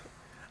feet.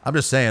 I'm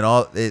just saying,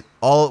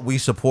 all we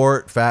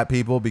support fat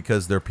people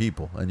because they're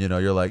people, and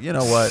you're like, you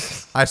know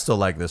what? I still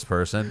like this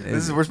person.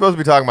 We're supposed to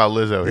be talking about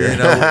Lizzo here.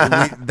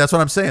 That's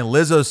what I'm saying.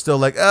 Lizzo's still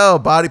like, oh,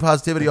 body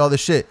positivity, all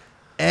this shit.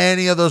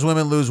 Any of those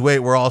women lose weight,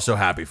 we're also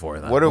happy for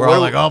them. We're all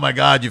like, oh my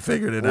God, you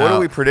figured it out. What are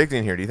we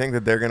predicting here? Do you think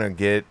that they're gonna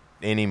get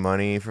any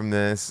money from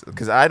this?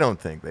 Because I don't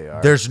think they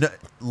are.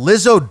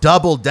 Lizzo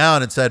doubled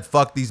down and said,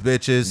 fuck these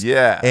bitches.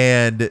 Yeah.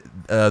 And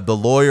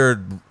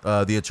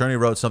the attorney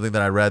wrote something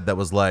that I read that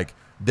was like,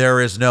 there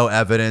is no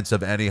evidence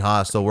of any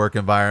hostile work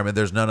environment.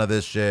 There's none of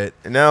this shit.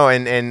 No,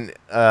 and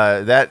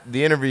that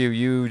the interview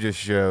you just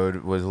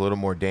showed was a little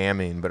more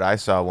damning, but I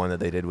saw one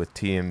that they did with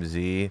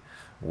TMZ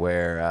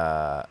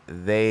where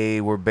they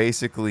were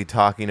basically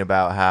talking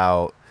about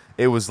how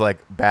it was like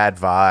bad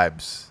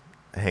vibes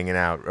hanging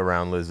out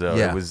around Lizzo.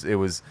 Yeah. It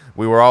was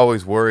we were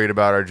always worried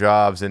about our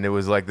jobs, and it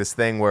was like this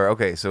thing where,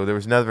 okay, so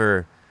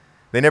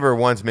they never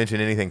once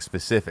mentioned anything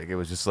specific. It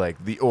was just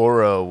like the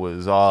aura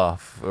was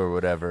off or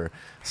whatever.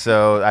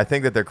 So I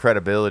think that their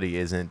credibility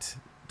isn't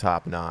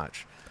top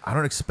notch. I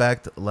don't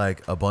expect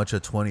like a bunch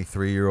of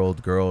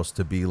 23-year-old girls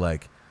to be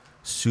like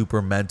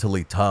super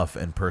mentally tough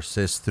and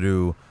persist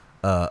through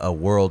a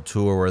world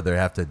tour where they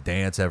have to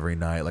dance every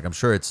night. Like, I'm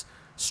sure it's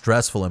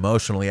stressful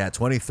emotionally. At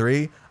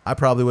 23, I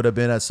probably would have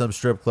been at some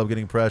strip club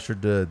getting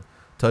pressured to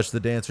touch the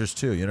dancers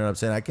too. You know what I'm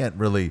saying? I can't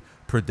really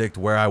predict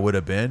where I would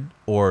have been,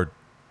 or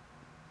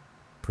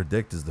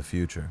predict is the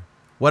future.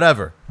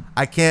 Whatever.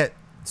 I can't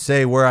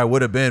say where I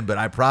would have been, but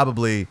I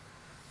probably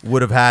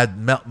would have had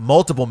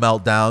multiple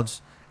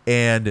meltdowns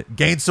and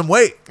gained some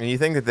weight. And you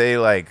think that they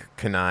like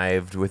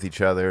connived with each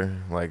other?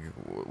 Like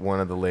one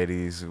of the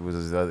ladies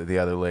was the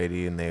other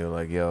lady, and they were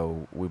like,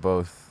 "Yo,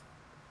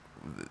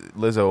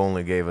 Lizzo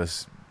only gave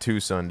us 2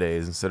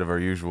 Sundays instead of our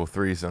usual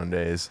 3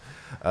 Sundays.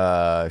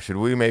 Should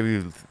we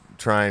maybe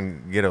try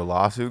and get a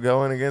lawsuit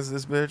going against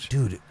this bitch?"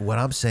 Dude, what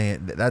I'm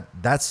saying,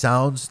 that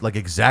sounds like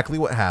exactly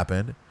what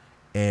happened,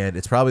 and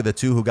it's probably the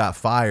 2 who got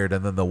fired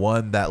and then the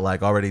one that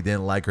like already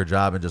didn't like her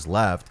job and just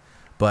left.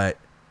 But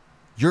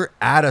you're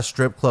at a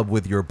strip club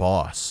with your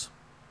boss.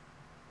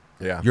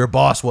 Yeah. Your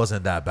boss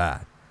wasn't that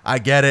bad. I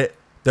get it.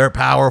 They're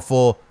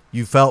powerful.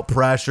 You felt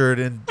pressured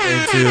into,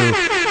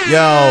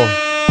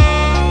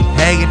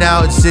 hanging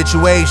out in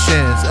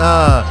situations,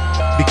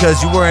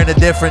 because you were in a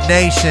different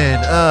nation,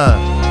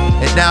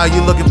 and now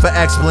you're looking for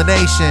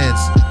explanations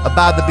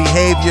about the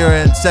behavior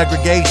and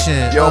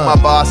segregation. Yo, my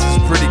boss is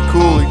pretty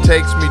cool. He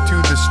takes me to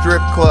the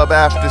strip club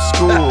after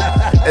school,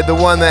 and the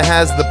one that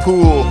has the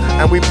pool,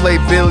 and we play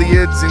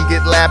billiards and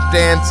get lap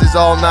dances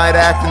all night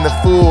acting the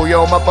fool.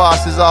 Yo, my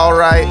boss is all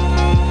right.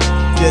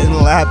 Getting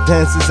lap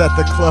dances at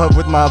the club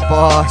with my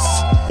boss.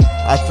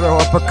 I throw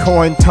up a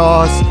coin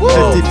toss.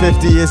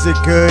 50-50, is it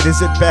good,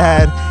 is it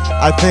bad?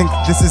 I think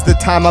this is the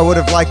time I would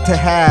have liked to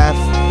have.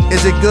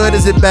 Is it good,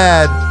 is it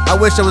bad? I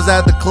wish I was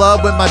at the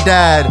club with my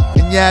dad,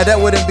 and yeah, that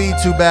wouldn't be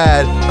too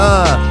bad.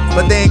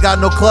 But they ain't got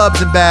no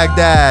clubs in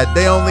Baghdad.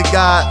 They only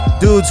got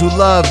dudes who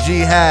love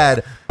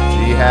jihad.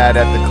 Jihad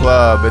at the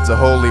club, it's a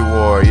holy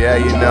war. Yeah,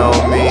 you know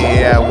me.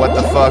 Yeah, what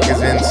the fuck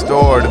is in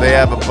store? Do they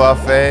have a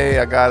buffet?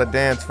 I gotta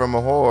dance from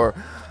a whore.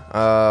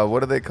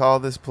 What do they call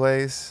this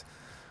place?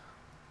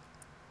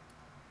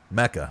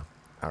 Mecca.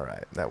 All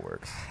right, that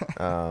works.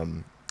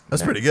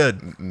 That's pretty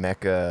good.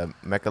 Mecca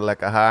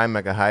Lecca High,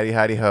 Mecca Heidi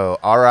Heidi Ho.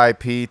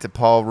 R.I.P. to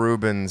Paul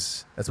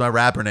Rubens. That's my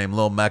rapper name,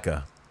 Lil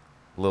Mecca.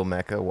 Lil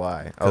Mecca,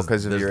 why? Oh,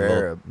 because of there's your Lil-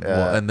 Arab.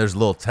 well, and there's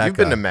Lil Tecca. You've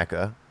been to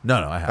Mecca. No,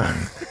 I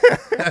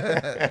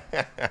haven't.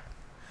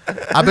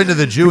 I've been to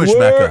the Jewish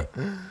Mecca.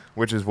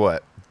 Which is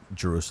what?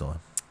 Jerusalem.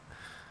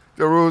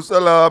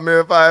 Jerusalem,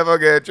 if I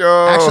forget you.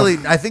 Actually,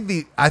 I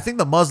think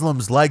the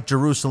Muslims like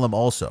Jerusalem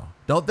also,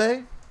 don't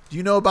they? Do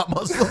you know about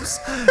Muslims?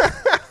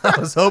 I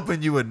was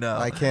hoping you would know.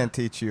 I can't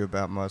teach you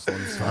about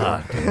Muslims.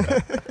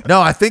 No,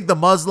 I think the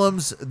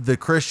Muslims, the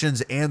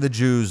Christians, and the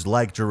Jews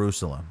like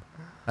Jerusalem.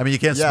 I mean, you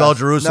can't Yes, spell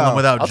Jerusalem no.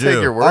 without I'll Jew.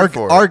 take your word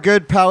for it. Our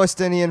good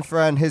Palestinian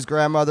friend, his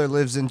grandmother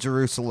lives in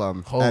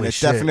Jerusalem. Holy and it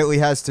shit. definitely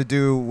has to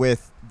do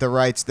with the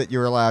rights that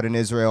you're allowed in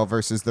Israel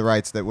versus the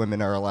rights that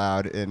women are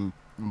allowed in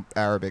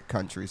Arabic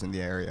countries in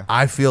the area.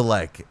 I feel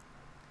like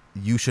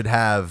you should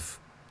have,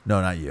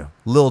 no, not you.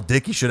 Lil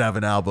Dicky should have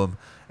an album,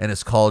 and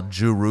it's called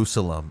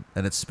Jerusalem,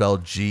 and it's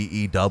spelled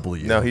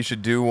G-E-W. No, he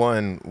should do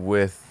one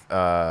with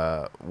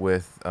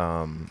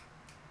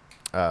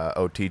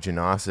OT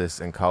Genesis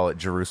and call it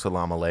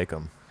Jerusalem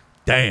Alaikum.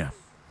 Damn.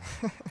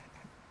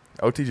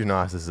 OT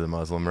Genesis is a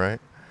Muslim, right?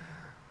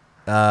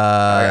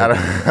 Uh,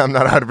 I'm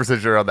not 100%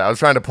 sure on that. I was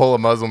trying to pull a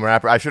Muslim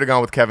rapper. I should have gone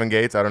with Kevin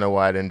Gates. I don't know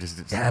why I didn't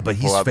just yeah, but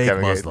pull he's out fake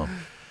Kevin Gates. Muslim.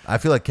 I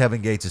feel like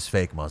Kevin Gates is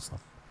fake Muslim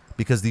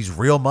because these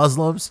real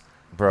Muslims,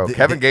 Bro,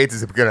 Kevin Gates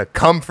is going to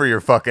come for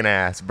your fucking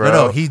ass, bro.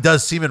 no, he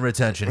does semen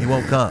retention. He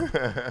won't come.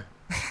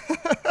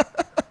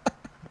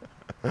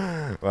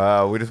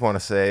 We just want to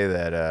say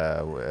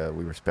that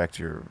we respect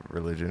your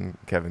religion,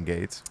 Kevin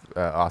Gates.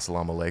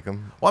 Assalamu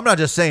alaikum. Well, I'm not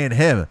just saying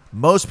him.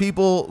 Most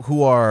people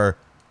who are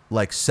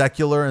like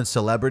secular and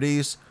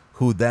celebrities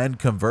who then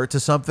convert to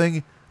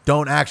something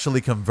don't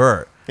actually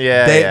convert.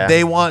 Yeah,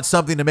 They want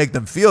something to make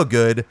them feel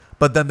good,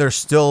 but then they're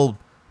still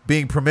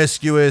being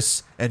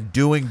promiscuous and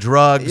doing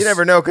drugs. You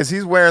never know because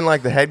he's wearing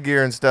like the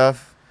headgear and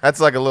stuff. That's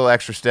like a little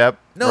extra step.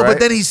 No, right? but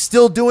then he's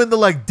still doing the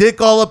like dick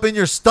all up in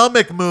your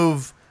stomach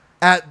move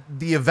at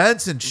the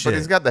events and shit. But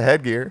he's got the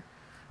headgear.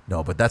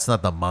 No, but that's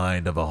not the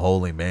mind of a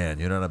holy man.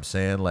 You know what I'm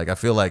saying? Like, I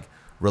feel like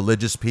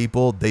religious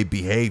people, they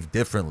behave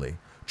differently.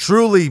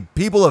 Truly,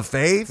 people of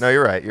faith, No,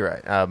 you're right. You're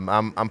right.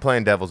 I'm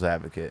playing devil's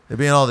advocate. they're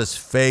being all this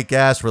fake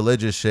ass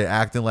religious shit,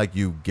 acting like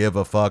you give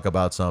a fuck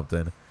about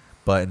something,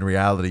 but in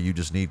reality, you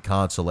just need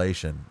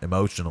consolation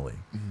emotionally.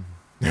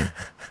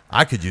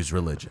 I could use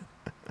religion.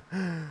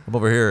 I'm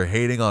over here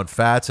hating on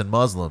fats and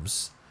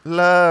Muslims.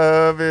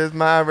 Love is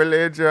my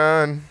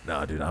religion.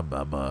 No, dude, I'm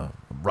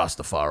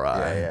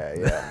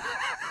Rastafari. Yeah.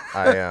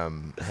 I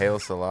am Hail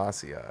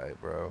Selassie,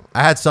 bro.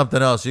 I had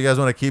something else. You guys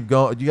want to keep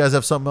going? Do you guys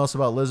have something else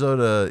about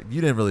Lizzo? You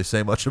didn't really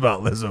say much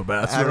about Lizzo,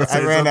 Bass.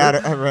 I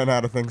ran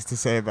out of things to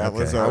say about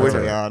Okay. Lizzo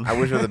early on. I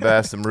wish her the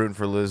best. I'm rooting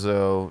for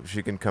Lizzo.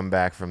 She can come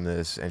back from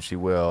this, and she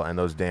will. And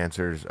those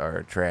dancers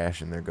are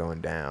trash, and they're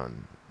going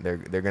down. They're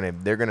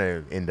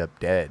gonna end up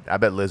dead. I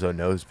bet Lizzo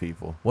knows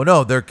people. Well,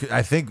 no,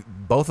 I think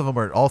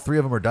all three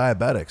of them are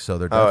diabetic, so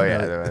they're Oh,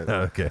 definitely. yeah.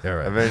 Okay, all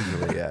right.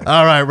 Eventually, yeah.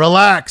 All right,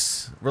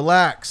 relax.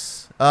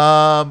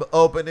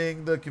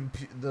 Opening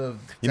the.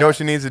 You know what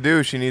she needs to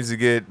do? She needs to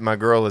get my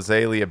girl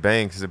Azalea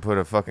Banks to put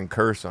a fucking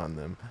curse on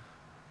them.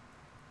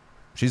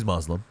 She's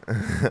Muslim.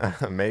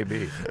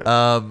 Maybe.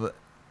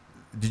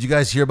 Did you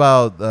guys hear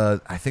about?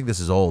 I think this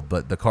is old,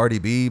 but the Cardi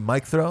B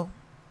mic throw.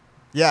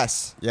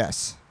 Yes.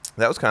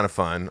 That was kind of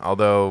fun.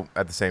 Although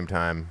at the same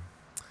time,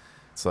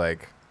 it's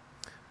like,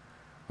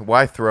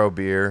 why throw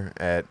beer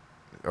at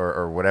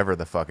or whatever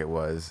the fuck it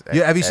was?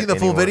 Yeah, have you seen the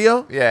full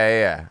video?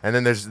 Yeah. And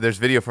then there's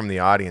video from the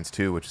audience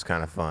too, which is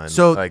kind of fun.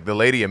 So like the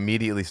lady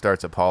immediately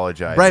starts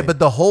apologizing. Right, but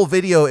the whole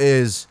video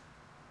is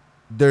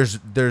there's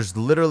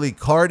literally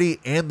Cardi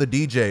and the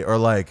DJ are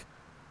like,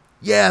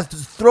 yeah,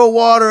 throw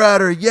water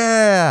at her,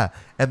 yeah.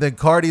 And then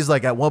Cardi's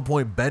like at one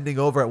point bending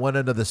over at one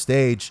end of the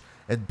stage,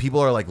 and people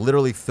are like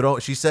literally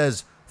she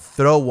says,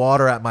 throw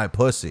water at my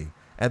pussy.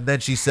 And then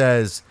she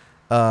says,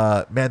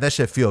 man, that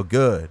shit feel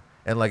good.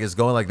 And like it's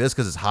going like this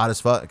because it's hot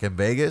as fuck in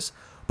Vegas.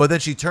 But then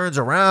she turns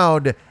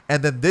around,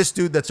 and then this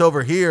dude that's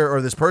over here,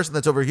 or this person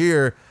that's over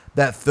here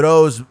that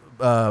throws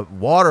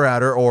water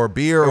at her or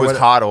beer, it was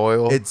hot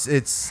oil.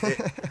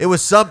 It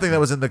was something that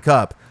was in the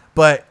cup,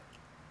 but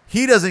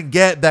he doesn't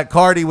get that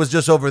Cardi was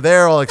just over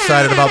there all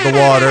excited about the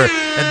water,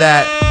 and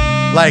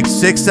that like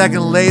 6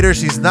 seconds later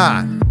she's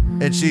not,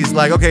 and she's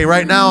like, okay,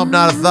 right now I'm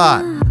not a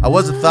thought. I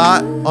was a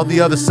thought on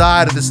the other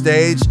side of the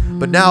stage,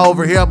 but now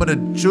over here I'm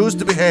gonna choose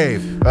to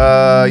behave.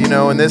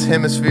 In this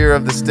hemisphere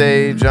of the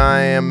stage, I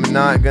am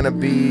not gonna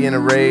be in a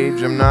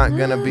rage. I'm not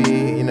gonna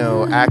be,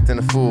 acting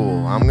a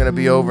fool. I'm gonna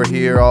be over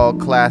here all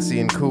classy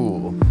and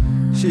cool.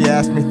 She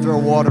asked me throw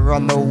water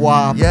on the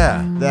wop.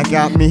 Yeah. That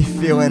got me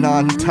feeling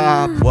on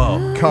top.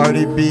 Whoa.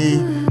 Cardi B,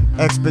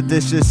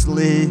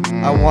 expeditiously.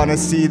 I wanna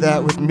see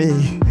that with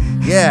me.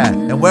 Yeah,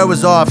 and where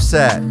was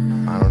Offset?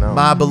 I don't know.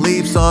 My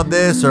beliefs on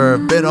this are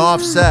been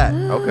offset.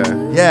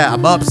 Okay. Yeah,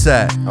 I'm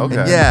upset. Okay.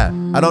 And yeah,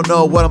 I don't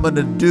know what I'm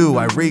gonna do.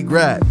 I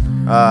regret.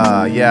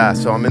 Yeah,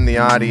 so I'm in the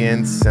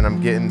audience and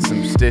I'm getting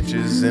some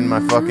stitches in my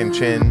fucking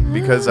chin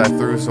because I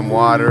threw some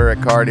water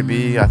at Cardi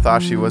B. I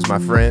thought she was my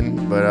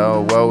friend, but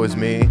oh, woe is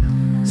me.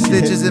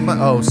 Stitches in my.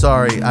 Oh,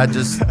 sorry. I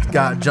just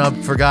got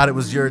jumped. Forgot it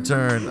was your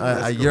turn.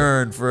 I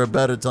yearned for a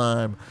better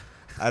time.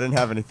 I didn't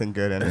have anything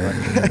good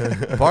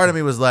anyway. Part of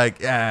me was like,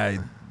 yeah,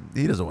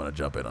 he doesn't want to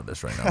jump in on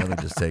this right now. Let me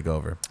just take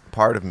over.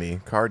 Part of me,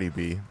 Cardi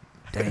B.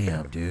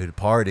 Damn, dude,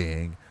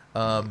 partying.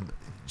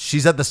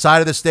 She's at the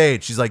side of the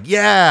stage. She's like,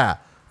 yeah,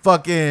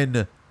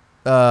 fucking.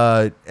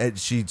 And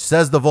she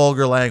says the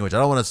vulgar language. I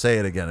don't want to say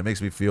it again. It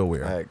makes me feel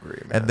weird. I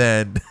agree, man. And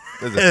then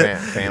This is a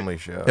family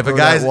show. if a Throw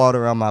guy's that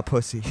water on my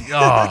pussy.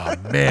 oh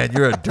man,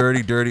 you're a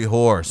dirty, dirty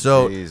whore.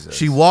 So Jesus.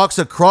 she walks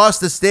across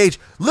the stage.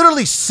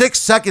 Literally 6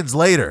 seconds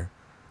later,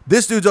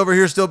 this dude's over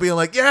here still being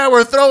like, "Yeah,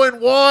 we're throwing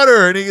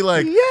water," and he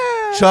like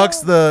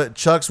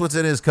chucks what's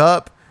in his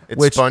cup. It's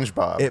which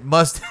SpongeBob. It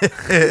must.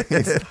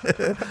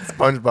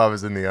 SpongeBob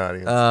is in the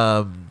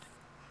audience.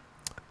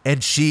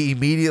 And she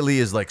immediately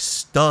is like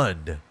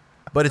stunned,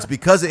 but it's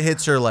because it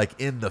hits her like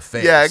in the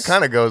face. Yeah, it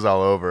kind of goes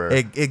all over.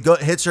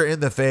 Hits her in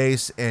the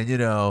face,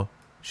 and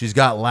she's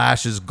got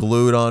lashes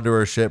glued onto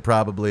her shit.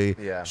 Probably.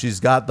 Yeah. She's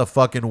got the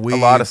fucking weave.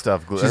 A lot of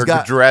stuff glued.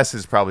 Her dress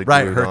is probably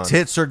right. glued Her on.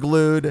 tits are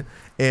glued,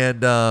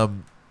 and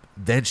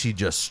then she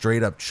just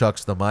straight up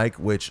chucks the mic,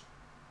 which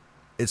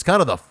it's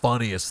kind of the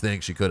funniest thing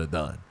she could have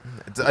done.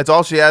 It's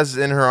all she has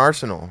in her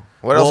arsenal.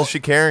 What else is she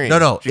carrying?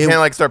 No, She can't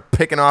like start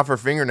picking off her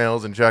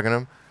fingernails and chucking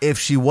them. If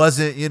she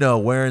wasn't,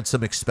 wearing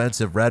some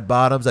expensive red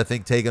bottoms, I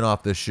think taking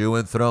off the shoe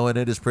and throwing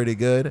it is pretty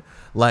good.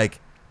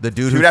 Like the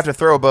dude She would have to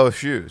throw both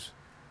shoes.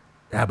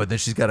 Yeah, but then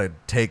she's got to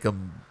take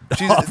them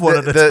She's, off one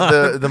at a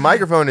time. The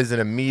microphone is an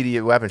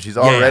immediate weapon. She's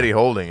already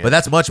holding it. But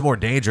that's much more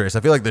dangerous.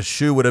 I feel like the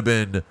shoe would have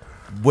been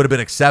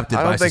accepted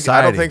by society.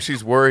 I don't think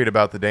she's worried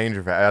about the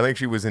danger factor. I think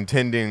she was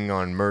intending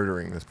on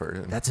murdering this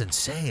person. That's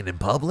insane. In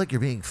public, you're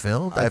being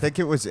filmed. I think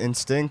it was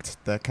instinct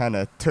that kind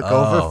of took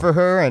over for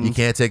her, and you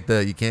can't take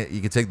the you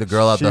can take the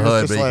girl out She the was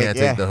hood, just but you like, can't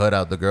yeah. take the hood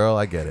out the girl.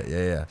 I get it.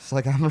 Yeah. it's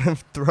like, I'm gonna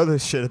throw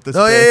this shit at this. Oh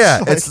bitch. yeah.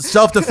 Like, It's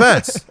self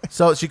defense.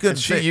 So she couldn't.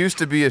 She used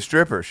to be a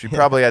stripper. She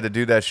probably had to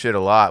do that shit a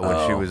lot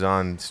when she was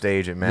on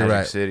stage at Magic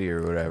right. City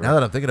or whatever. Now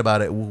that I'm thinking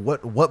about it,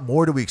 what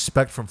more do we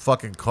expect from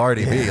fucking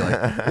Cardi B?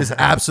 Like, it's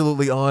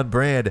absolutely on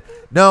brand.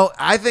 No,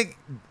 I think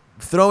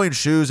throwing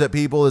shoes at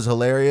people is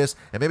hilarious,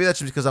 and maybe that's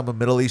just because I'm a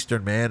Middle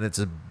Eastern man. It's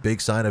a big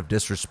sign of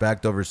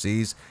disrespect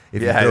overseas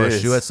if you throw a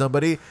shoe at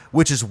somebody,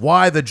 which is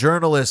why the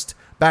journalist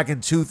back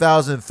in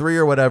 2003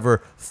 or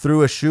whatever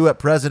threw a shoe at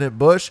President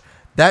Bush.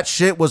 That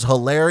shit was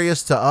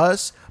hilarious to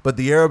us, but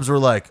the Arabs were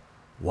like,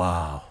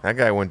 wow. That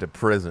guy went to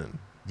prison.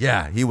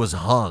 Yeah, he was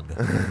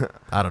hung.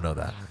 I don't know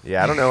that.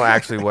 Yeah, I don't know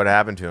actually what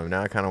happened to him.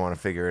 Now I kind of want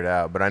to figure it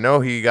out. But I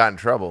know he got in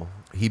trouble.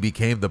 He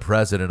became the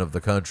president of the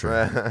country.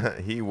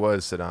 He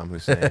was Saddam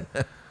Hussein.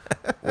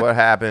 What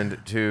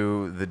happened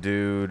to the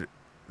dude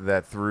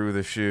that threw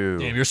the shoe?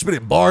 Damn, you're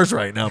spitting bars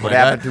right now, What my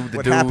happened guy. to the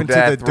What dude happened to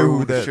that the threw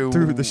dude the that shoe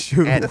threw the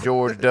shoe? at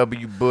George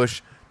W.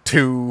 Bush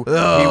 2? He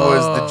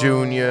was the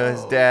junior.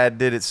 His dad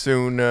did it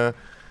sooner.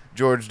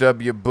 George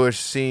W. Bush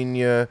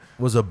Sr.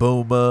 Was a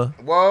boomer.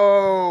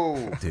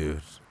 Whoa.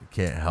 Dude, you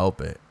can't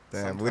help it.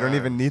 Damn, we don't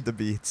even need the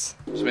beats.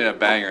 Just made a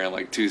banger in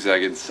like 2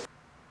 seconds.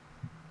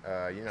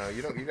 You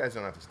guys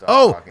don't have to stop.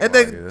 Oh, talking and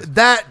while I do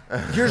then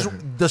this. here's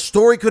the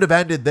story could have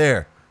ended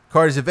there.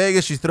 Cardi's in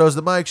Vegas. She throws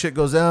the mic. Shit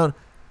goes down.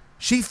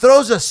 She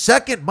throws a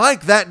second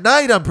mic that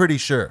night, I'm pretty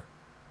sure.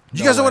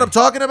 You guys know what I'm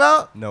talking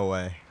about? No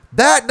way.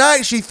 That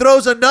night, she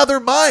throws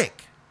another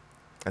mic.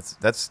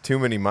 That's too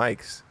many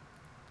mics.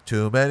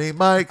 Too many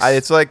mics.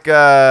 It's like have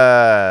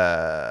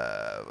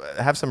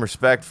some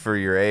respect for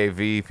your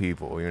AV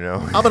people,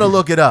 I'm going to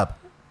look it up.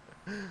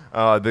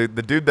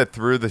 The dude that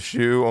threw the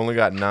shoe only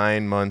got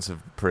 9 months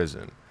of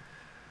prison.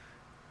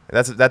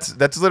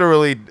 That's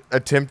literally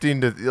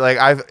attempting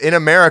to in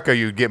America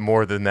you'd get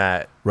more than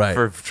that Right.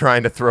 for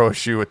trying to throw a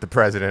shoe at the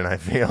president. I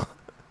feel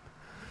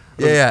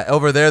Yeah.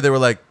 Over there, they were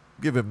like,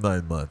 give him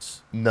 9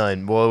 months.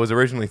 none. Well, it was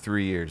originally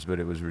 3 years, but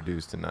it was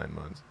reduced to 9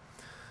 months.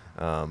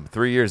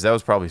 3 years, that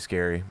was probably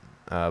scary,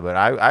 but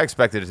I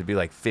expected it to be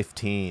like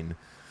 15.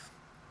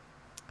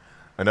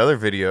 Another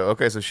video.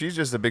 Okay, so she's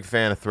just a big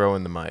fan of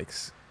throwing the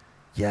mics.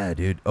 Yeah,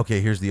 dude.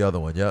 Okay, here's the other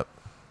one. Yep.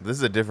 This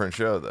is a different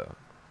show, though.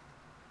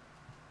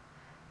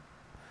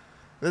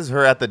 This is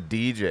her at the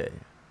DJ.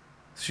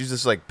 She's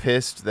just like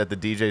pissed that the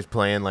DJ's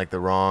playing like the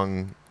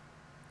wrong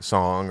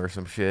song or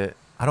some shit.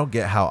 I don't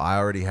get how I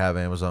already have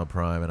Amazon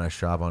Prime and I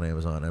shop on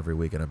Amazon every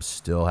week and I'm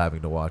still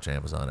having to watch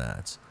Amazon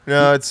ads.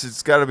 No,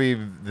 it's got to be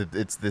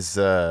it's this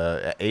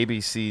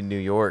ABC New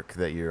York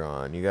that you're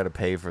on. You got to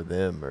pay for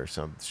them or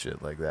some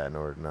shit like that in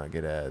order to not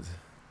get ads.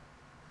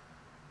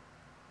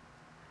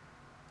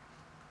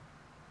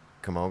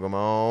 Come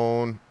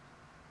on.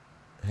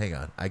 Hang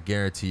on. I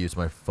guarantee you it's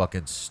my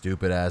fucking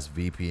stupid ass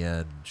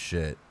VPN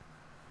shit.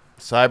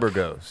 Cyber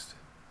Ghost.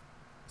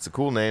 It's a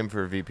cool name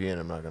for a VPN,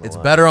 I'm not going to lie. It's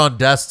better on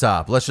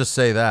desktop. Let's just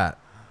say that.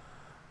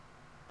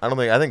 I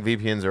think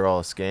VPNs are all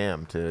a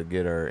scam to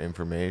get our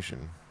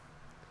information.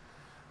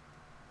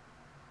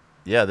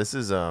 Yeah, this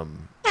is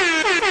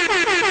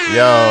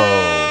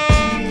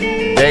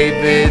Yo,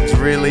 David's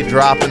really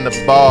dropping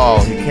the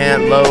ball. He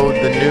can't load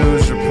the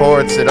news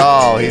reports at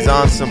all. He's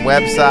on some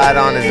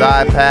website on his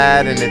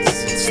iPad and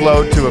it's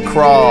slowed to a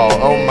crawl.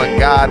 Oh my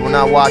God, we're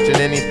not watching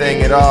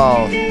anything at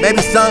all.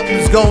 Maybe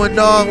something's going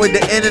on with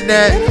the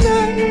internet.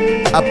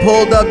 I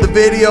pulled up the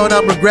video and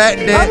I'm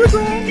regretting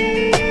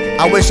it.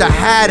 I wish I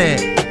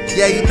hadn't.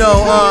 Yeah, you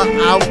know,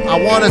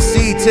 I want to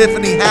see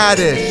Tiffany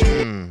Haddish.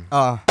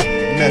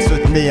 Mess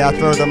with me, I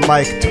throw the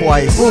mic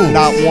twice,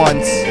 not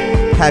once.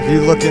 Have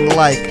you looking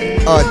like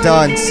a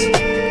dunce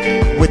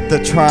with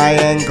the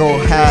triangle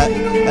hat?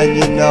 And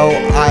you know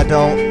I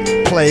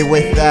don't play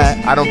with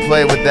that. I don't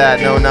play with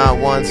that, no, not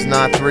once,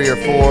 not 3 or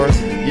 4.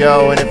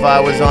 Yo, and if I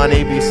was on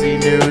ABC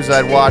News,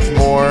 I'd watch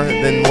more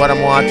than what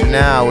I'm watching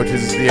now, which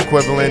is the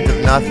equivalent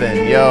of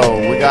nothing. Yo,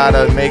 we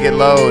gotta make it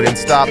load and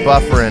stop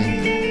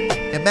buffering.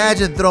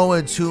 Imagine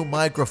throwing 2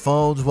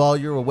 microphones while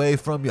you're away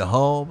from your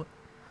home.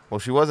 Well,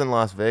 she was in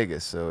Las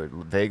Vegas, so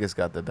Vegas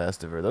got the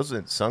best of her. Those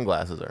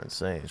sunglasses are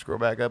insane. Scroll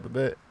back up a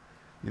bit.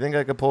 You think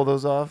I could pull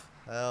those off?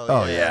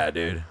 Oh yeah,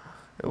 dude.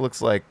 It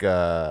looks like,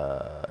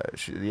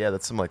 that's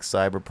some like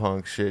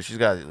cyberpunk shit. She's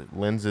got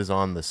lenses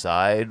on the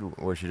side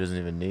where she doesn't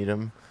even need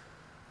them.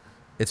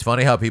 It's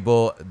funny how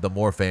people, the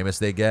more famous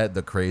they get,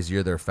 the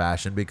crazier their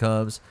fashion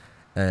becomes.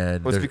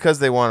 And Well, it's because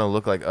they want to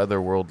look like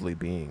otherworldly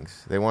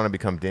beings. They want to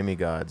become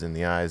demigods in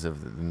the eyes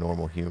of the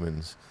normal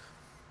humans.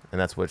 And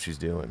that's what she's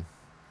doing.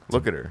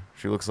 Look at her.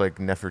 She looks like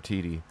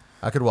Nefertiti.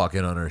 I could walk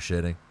in on her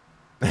shitting.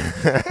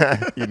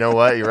 You know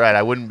what? You're right.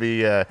 I wouldn't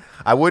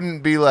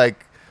be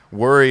like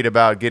worried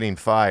about getting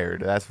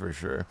fired. That's for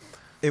sure.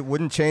 It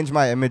wouldn't change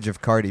my image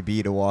of Cardi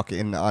B to walk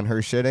in on her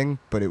shitting,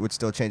 but it would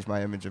still change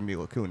my image of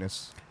Mila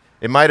Kunis.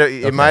 It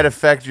might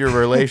affect your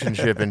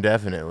relationship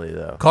indefinitely,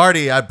 though.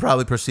 Cardi, I'd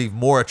probably perceive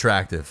more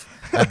attractive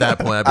at that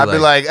point. I'd be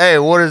like, hey,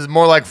 what is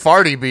more like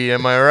Farty B?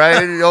 Am I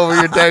right? Over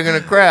here taking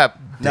a crap.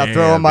 Now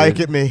throw a mic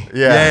at me.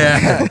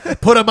 Yeah.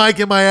 Put a mic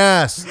in my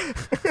ass.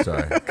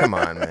 Sorry. Come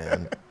on,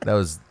 man. That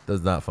was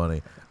not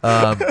funny.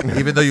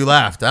 Even though you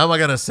laughed. How am I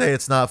going to say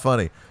it's not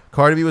funny?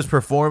 Cardi B was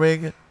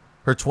performing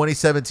her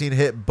 2017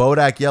 hit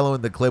Bodak Yellow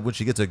in the clip when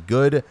she gets a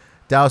good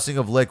dousing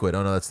of liquid.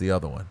 Oh, no, that's the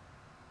other one.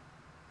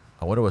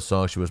 I wonder what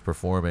song she was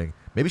performing.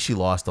 Maybe she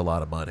lost a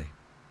lot of money.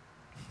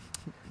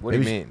 What do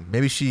you mean?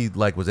 Maybe she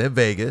was in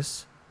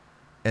Vegas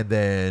and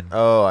then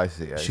I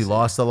see. She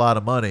lost a lot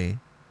of money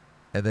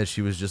and then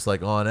she was just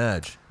on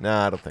edge. No,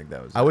 I don't think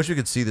that was I wish we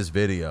could see this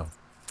video.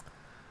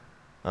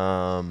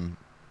 I'd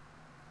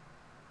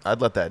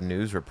let that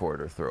news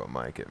reporter throw a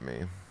mic at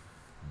me.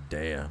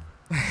 Damn.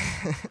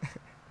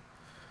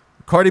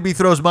 Cardi B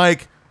throws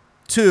mic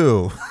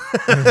 2.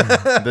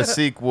 The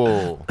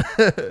sequel.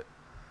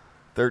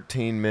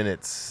 13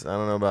 minutes. I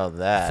don't know about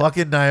that.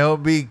 Fucking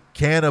Naomi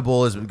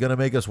Cannibal is going to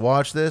make us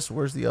watch this.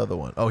 Where's the other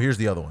one? Oh, here's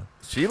the other one.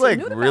 She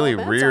really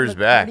rears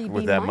back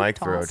with that mic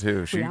throw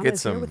too. She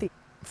gets some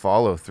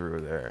follow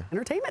through there.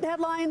 Entertainment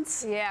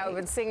headlines. Yeah, we've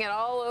been seeing it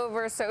all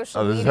over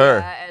social this is media. her.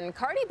 And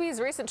Cardi B's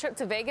recent trip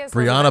to Vegas.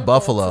 Brianna was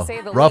Buffalo. to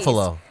say the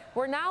Ruffalo. least.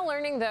 We're now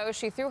learning, though,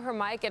 she threw her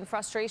mic in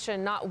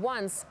frustration not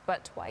once,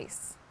 but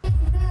twice.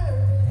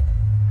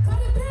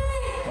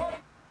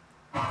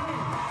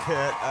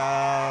 Get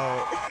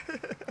out.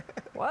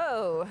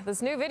 Whoa.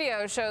 This new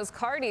video shows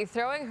Cardi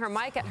throwing her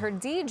mic at her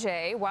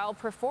DJ while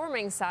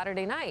performing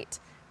Saturday night.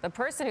 The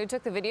person who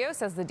took the video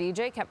says the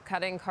DJ kept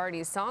cutting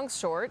Cardi's songs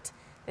short.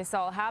 This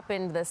all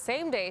happened the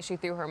same day she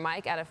threw her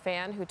mic at a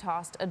fan who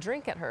tossed a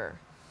drink at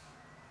her.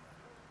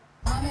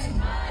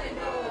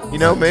 You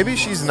know, maybe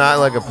she's not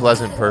like a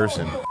pleasant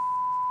person.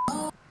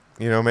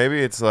 You know,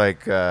 maybe it's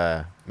like,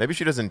 maybe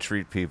she doesn't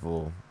treat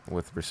people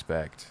with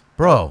respect.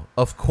 Bro,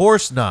 of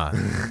course not.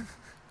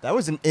 That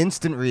was an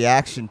instant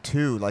reaction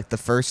too. Like the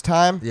first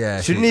time,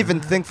 Yeah, she didn't even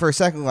think for a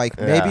second. Like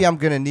maybe Yeah. I'm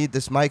gonna need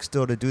this mic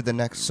still to do the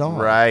next song.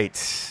 Right.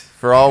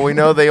 For all we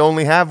know, they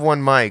only have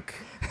one mic.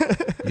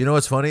 You know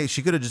what's funny?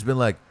 She could have just been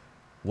like,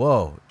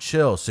 whoa,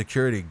 chill,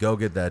 security, go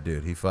get that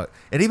dude. He fucked.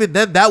 And even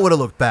then, that would have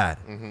looked bad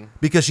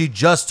because she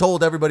just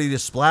told everybody to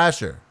splash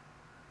her.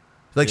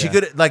 Like she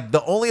could,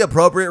 the only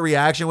appropriate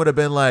reaction would have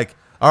been like,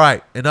 all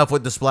right, enough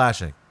with the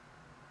splashing.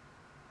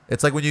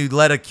 It's like when you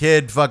let a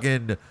kid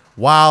fucking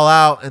wild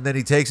out and then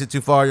he takes it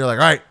too far. You're like,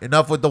 all right,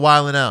 enough with the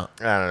wilding out.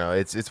 I don't know.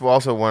 It's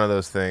also one of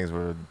those things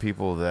where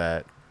people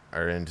that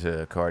are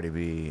into Cardi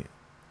B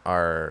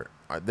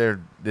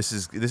this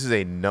is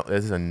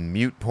a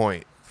mute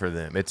point for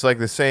them. It's like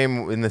the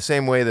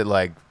same way that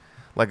like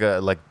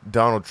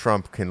Donald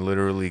Trump can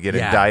literally get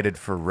indicted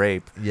for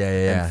rape.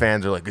 And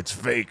fans are like, it's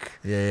fake.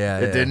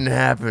 It didn't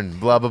happen.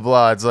 Blah blah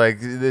blah. It's like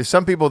there's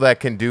some people that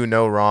can do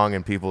no wrong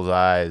in people's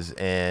eyes,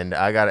 and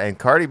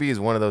Cardi B is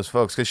one of those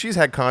folks because she's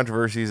had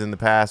controversies in the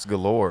past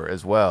galore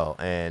as well,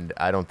 and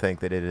I don't think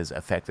that it has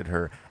affected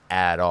her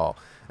at all.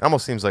 It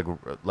almost seems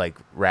like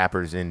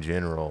rappers in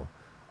general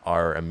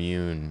are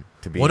immune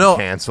to being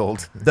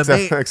canceled,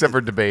 except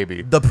for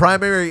DaBaby. The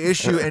primary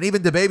issue, and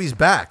even DaBaby's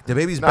back.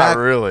 DaBaby's back.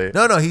 Not really.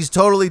 No, he's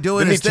totally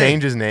doing Didn't his he thing.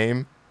 change his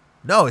name?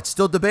 No, it's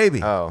still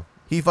DaBaby. Oh.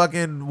 He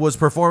fucking was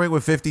performing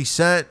with 50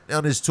 Cent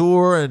on his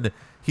tour, and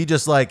he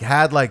just like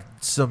had like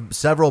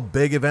several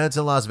big events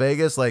in Las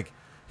Vegas. Like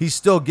he's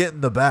still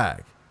getting the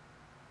bag.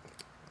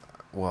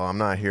 Well, I'm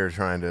not here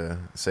trying to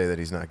say that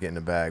he's not getting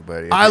a bag,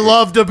 but I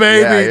love the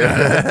baby.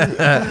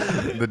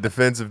 Yeah. The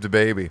defense of the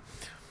baby.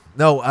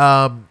 No,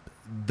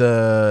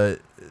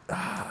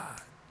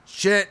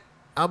 shit.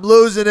 I'm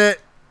losing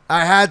it.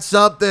 I had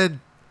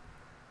something.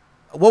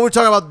 What were we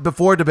talking about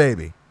before the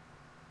baby?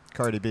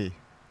 Cardi B.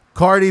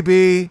 Cardi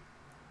B,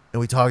 and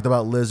we talked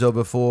about Lizzo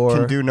before.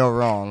 Can do no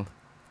wrong.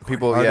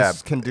 People,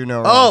 Artists can do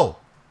no wrong. Oh,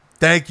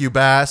 thank you,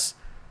 Bass.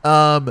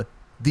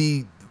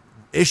 The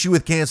issue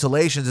with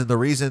cancellations and the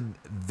reason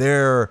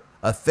they're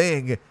a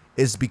thing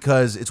is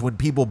because it's when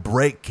people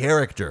break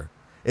character.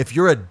 If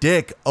you're a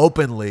dick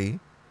openly,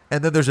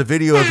 and then there's a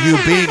video of you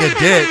being a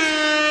dick,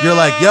 you're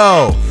like,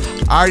 yo,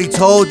 I already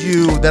told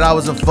you that I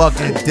was a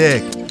fucking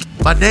dick.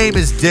 My name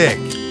is Dick,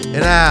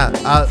 and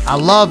I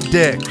love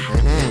Dick.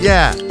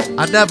 Yeah,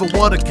 I never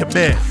want to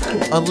commit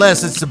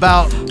unless it's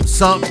about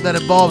something that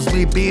involves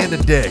me being a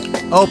dick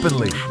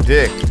openly.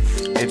 Dick.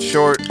 It's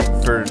short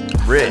for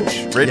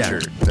Richard. Yeah.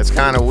 That's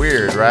kind of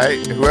weird,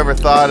 right? Whoever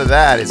thought of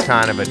that is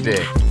kind of a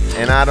dick.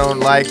 And I don't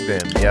like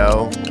them,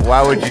 yo.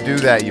 Why would you do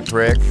that, you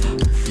prick?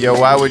 Yo,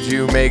 why would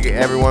you make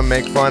everyone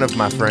make fun of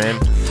my friend?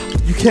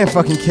 You can't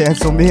fucking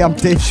cancel me. I'm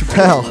Dave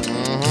Chappelle.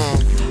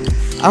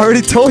 I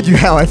already told you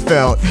how I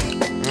felt.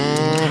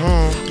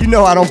 You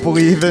know I don't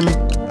believe in...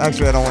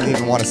 Actually, I don't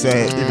even want to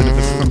say it, even if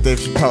it's from Dave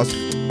Chappelle's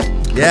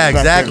Yeah,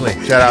 exactly.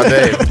 Shout out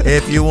Dave.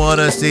 If you want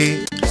to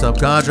see some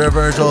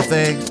controversial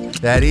things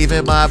that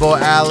even my boy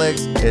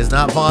Alex is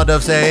not fond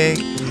of saying,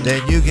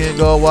 then you can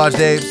go watch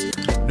Dave's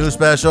new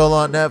special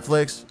on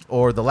Netflix,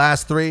 or the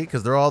last 3,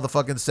 because they're all the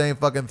fucking same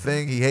fucking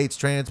thing. He hates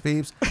trans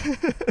peeps.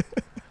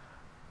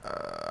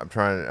 I'm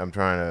trying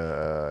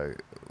to.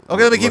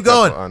 Okay, let me keep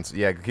going.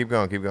 Yeah, keep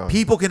going.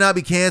 People cannot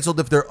be canceled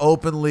if they're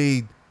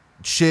openly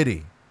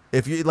shitty.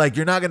 If you like,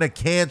 you're not gonna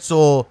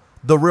cancel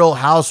the Real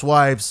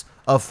Housewives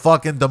of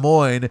fucking Des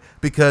Moines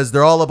because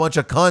they're all a bunch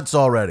of cunts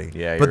already.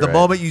 Yeah, but you're the right.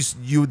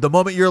 moment the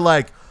moment you're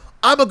like,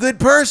 I'm a good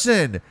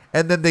person,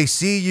 and then they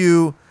see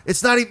you,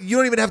 it's not even, you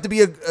don't even have to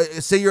be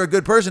say you're a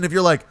good person if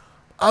you're like,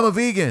 I'm a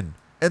vegan,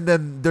 and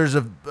then there's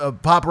a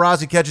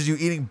paparazzi catches you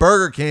eating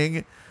Burger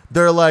King.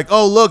 They're like,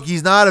 oh, look,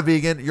 he's not a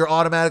vegan. You're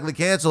automatically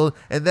canceled.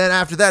 And then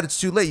after that, it's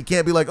too late. You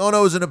can't be like, oh,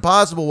 no, it's an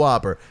Impossible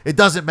Whopper. It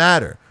doesn't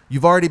matter.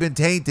 You've already been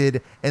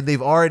tainted, and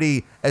they've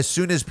already, as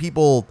soon as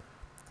people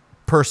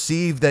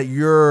perceive that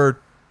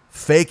you're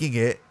faking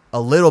it a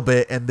little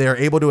bit and they're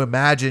able to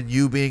imagine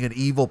you being an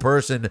evil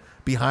person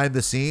behind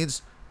the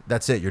scenes,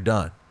 that's it. You're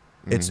done.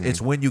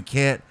 It's when you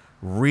can't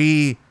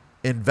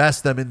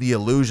reinvest them in the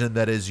illusion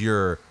that is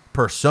your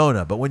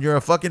persona. But when you're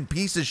a fucking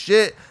piece of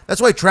shit, that's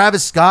why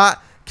Travis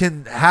Scott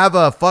can have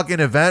a fucking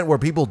event where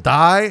people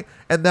die,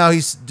 and now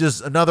he's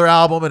just another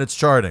album and it's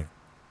charting.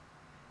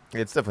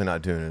 It's definitely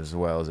not doing as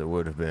well as it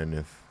would have been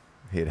if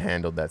he had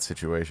handled that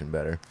situation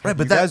better. Right,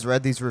 but you guys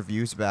read these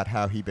reviews about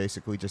how he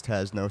basically just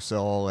has no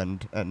soul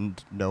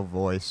and no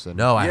voice. And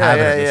no, I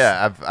haven't.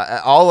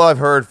 Yeah. All I've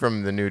heard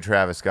from the new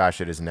Travis Scott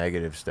shit is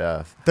negative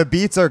stuff. The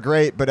beats are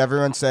great, but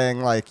everyone's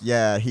saying like,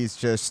 yeah, he's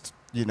just,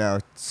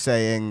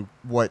 saying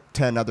what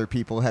 10 other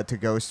people had to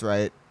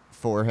ghostwrite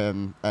for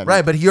him. And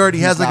right, but he already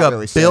has like a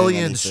really saying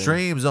billion anything.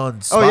 streams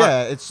on Oh Spotify.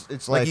 yeah,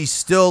 it's like he's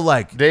still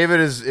like David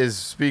is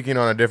speaking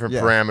on a different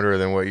parameter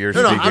than what you're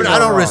no, speaking I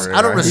don't on.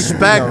 I don't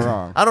respect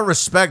wrong. I don't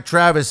respect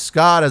Travis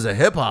Scott as a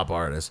hip hop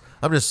artist.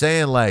 I'm just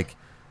saying like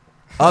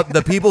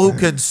the people who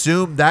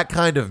consume that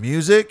kind of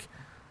music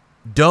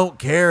don't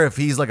care if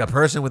he's like a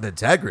person with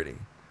integrity.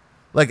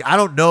 Like I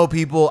don't know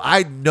people.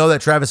 I know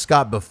that Travis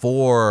Scott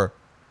before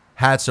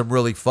had some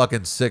really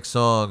fucking sick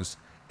songs,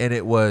 and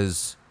it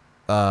was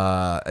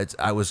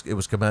it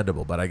was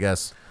commendable. But I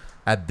guess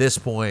at this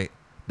point,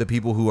 the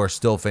people who are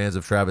still fans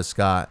of Travis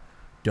Scott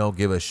don't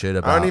give a shit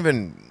about. I don't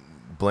even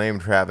blame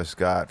Travis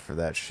Scott for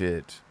that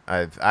shit.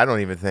 I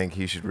don't even think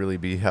he should really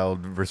be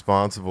held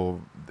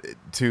responsible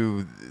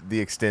to the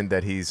extent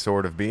that he's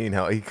sort of being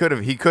held. He could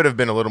have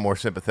been a little more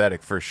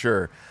sympathetic for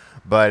sure,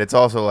 but it's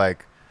also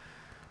like,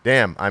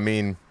 damn. I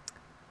mean,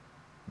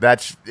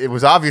 it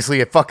was obviously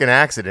a fucking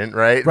accident,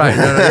 right? Right.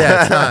 No,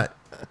 yeah, it's not.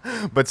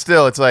 But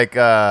still, it's like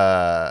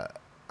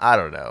I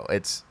don't know.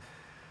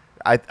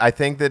 I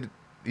think that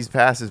he's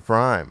past his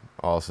prime.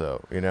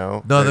 Also,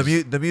 No,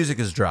 the music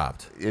has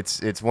dropped.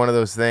 It's one of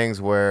those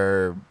things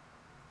where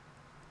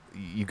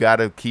you got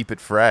to keep it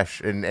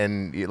fresh,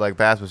 and like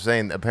Bass was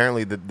saying,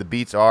 apparently the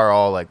beats are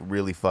all like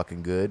really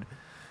fucking good.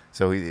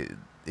 So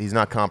he's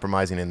not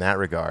compromising in that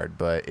regard.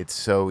 But it's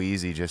so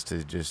easy just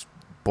to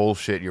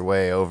bullshit your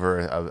way over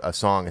a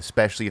song,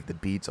 especially if the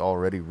beat's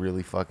already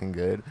really fucking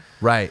good.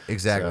 Right,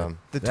 exactly. So,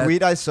 the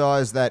tweet I saw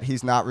is that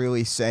he's not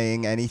really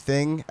saying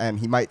anything, and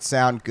he might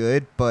sound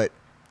good, but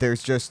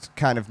there's just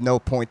kind of no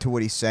point to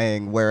what he's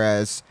saying,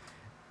 whereas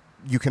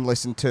you can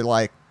listen to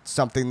like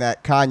something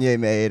that Kanye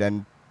made,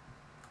 and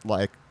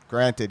like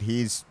granted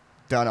he's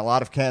done a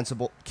lot of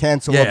cancelable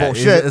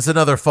shit. It's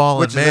another fallen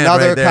which man is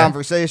another right there.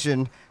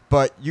 conversation,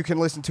 but you can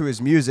listen to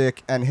his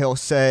music and he'll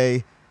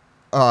say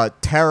a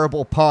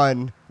terrible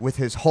pun with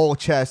his whole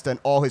chest and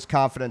all his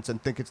confidence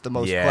and think it's the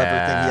most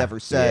clever thing he ever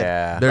said.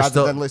 Yeah.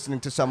 Rather than listening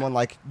to someone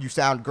like, you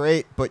sound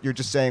great, but you're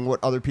just saying what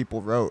other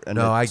people wrote. And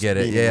No, I it's get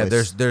it.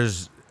 meaningless. Yeah,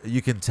 there's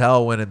you can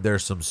tell when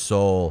there's some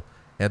soul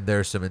and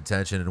there's some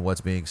intention in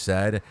what's being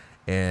said.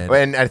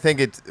 And I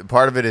think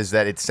part of it is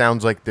that it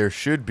sounds like there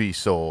should be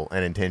soul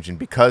and intention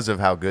because of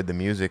how good the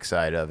music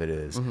side of it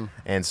is. Mm-hmm.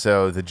 And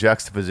so the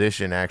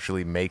juxtaposition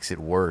actually makes it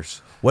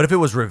worse. What if it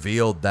was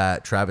revealed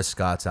that Travis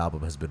Scott's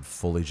album has been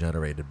fully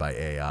generated by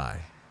AI?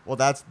 Well,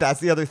 that's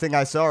the other thing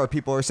I saw. Or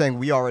people are saying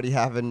we already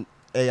have an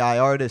AI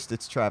artist.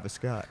 It's Travis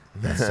Scott.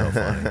 That's so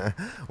funny.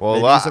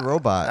 Well, Maybe he's a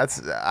robot.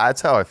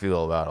 That's how I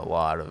feel about a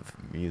lot of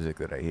music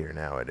that I hear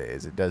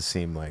nowadays. It does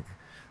seem like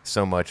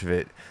so much of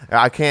it.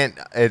 I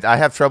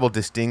have trouble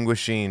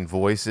distinguishing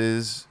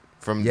voices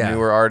from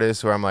newer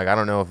artists where I'm like, I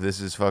don't know if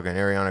this is fucking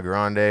Ariana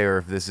Grande or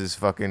if this is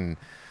fucking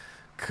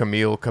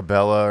Camille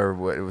Cabella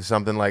or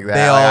something like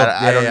that.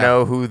 I don't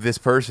know who this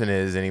person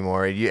is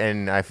anymore.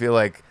 And I feel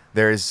like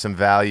there is some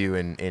value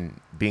in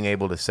being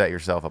able to set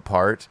yourself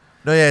apart.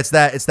 No, yeah, it's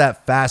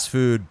that fast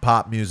food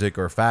pop music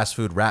or fast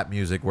food rap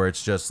music where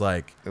it's just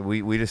like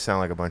we just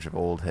sound like a bunch of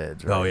old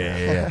heads. Right? Oh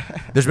yeah.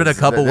 There's been a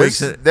couple weeks.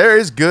 There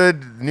is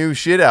good new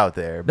shit out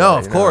there. No,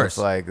 but, of course. It's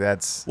like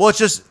that's. Well, it's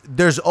just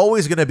there's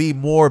always going to be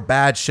more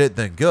bad shit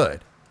than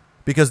good,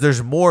 because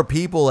there's more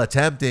people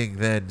attempting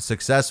than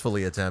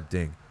successfully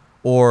attempting,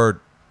 or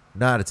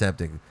not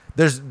attempting.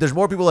 There's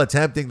more people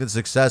attempting than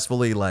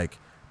successfully like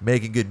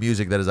making good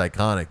music that is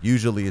iconic.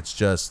 Usually, it's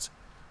just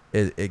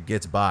it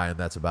gets by, and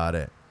that's about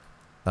it.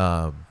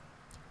 Well,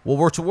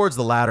 we're towards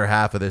the latter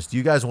half of this. Do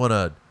you guys want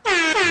to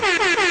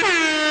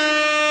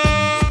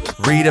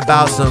read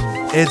about some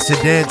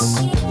incidents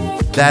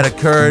that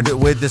occurred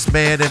with this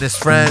man and his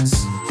friends,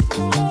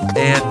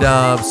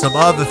 and some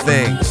other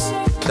things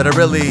that are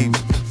really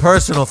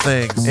personal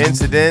things?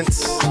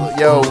 Incidents.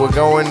 Yo, we're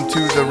going to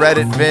the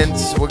Reddit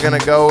vents. We're gonna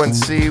go and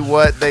see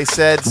what they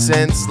said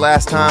since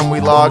last time we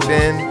logged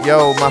in.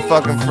 Yo, my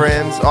fucking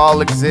friends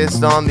all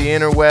exist on the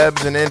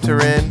interwebs and enter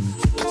in.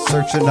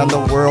 Searching on the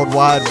World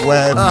Wide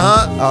Web.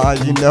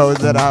 You know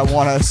that I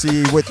want to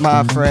see with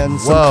my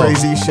friends some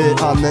crazy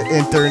shit on the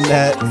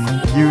internet,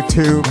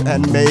 YouTube,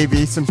 and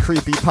maybe some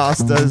creepy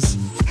pastas.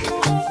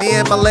 Me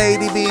and my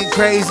lady being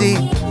crazy.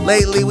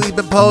 Lately we've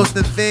been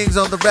posting things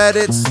on the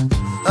Reddits.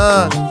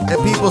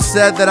 And people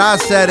said that I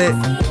said it.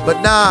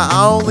 But nah,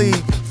 I only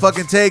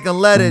fucking take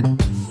unleaded.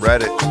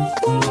 Reddit.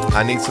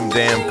 I need some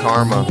damn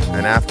karma,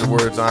 and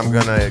afterwards I'm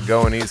gonna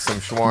go and eat some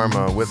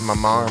shawarma with my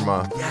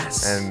marma.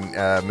 Yes.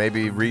 And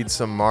maybe read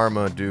some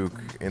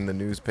Marmaduke in the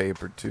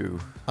newspaper too.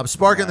 I'm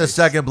sparking the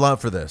second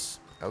blunt for this.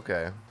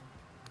 Okay.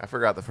 I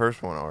forgot the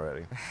first one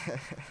already.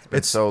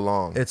 It's so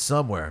long. It's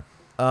somewhere.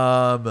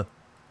 So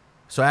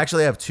I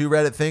actually have two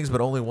Reddit things,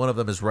 but only one of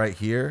them is right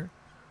here.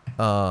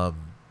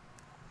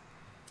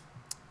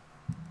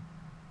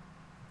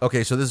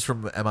 Okay, so this is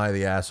from Am I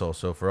the Asshole?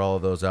 So for all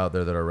of those out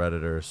there that are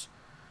Redditors,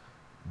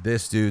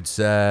 this dude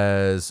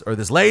says, or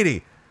this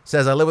lady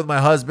says, I live with my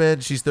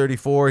husband. She's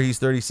 34. He's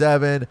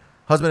 37.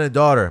 Husband and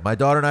daughter. My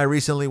daughter and I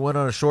recently went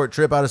on a short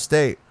trip out of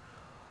state.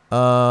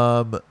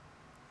 And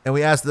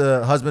we asked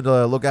the husband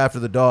to look after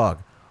the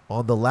dog.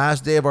 On the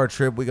last day of our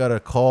trip, we got a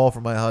call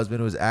from my husband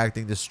who was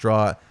acting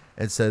distraught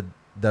and said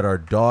that our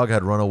dog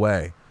had run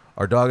away.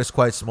 Our dog is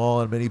quite small,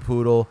 a mini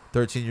poodle,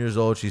 13 years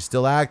old. She's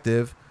still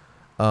active,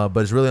 but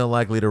is really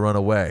unlikely to run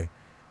away.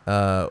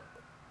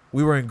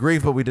 We were in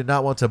grief, but we did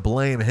not want to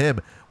blame him.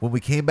 When we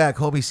came back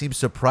home, he seemed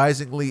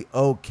surprisingly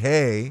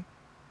okay.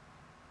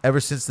 Ever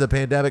since the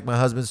pandemic, my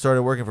husband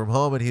started working from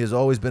home, and he has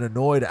always been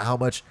annoyed at how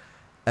much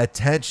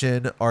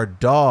attention our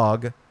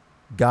dog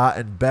got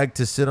and begged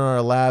to sit on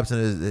our laps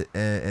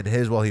and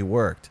his while he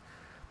worked.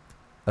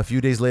 A few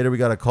days later, we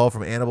got a call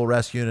from Animal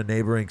Rescue in a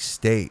neighboring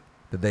state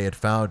that they had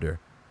found her.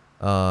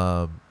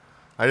 I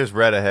just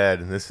read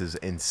ahead, and this is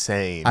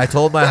insane. I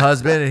told my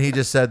husband, and he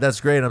just said,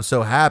 that's great, I'm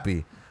so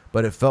happy.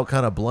 But it felt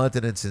kind of blunt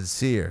and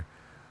insincere.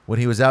 When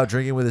he was out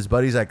drinking with his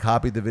buddies, I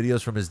copied the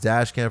videos from his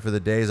dash cam for the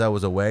days I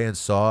was away and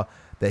saw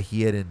that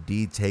he had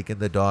indeed taken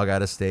the dog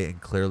out of state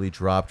and clearly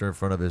dropped her in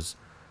front of his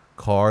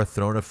car,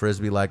 thrown a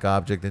frisbee-like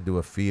object into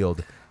a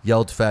field,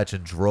 yelled fetch,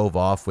 and drove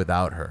off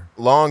without her.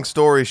 Long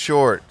story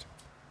short,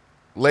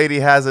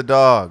 lady has a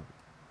dog.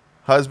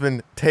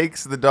 Husband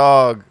takes the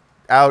dog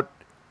out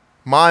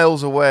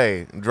miles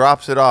away,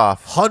 drops it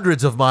off.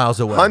 Hundreds of miles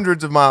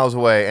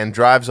away, and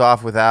drives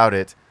off without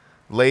it.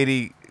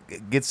 Lady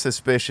gets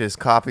suspicious,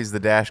 copies the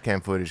dash cam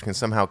footage, can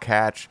somehow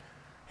catch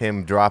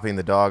him dropping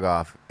the dog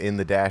off in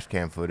the dash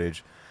cam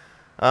footage.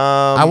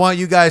 I want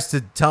you guys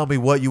to tell me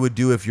what you would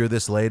do if you're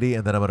this lady,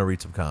 and then I'm going to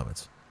read some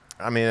comments.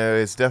 I mean,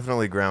 it's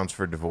definitely grounds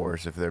for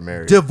divorce if they're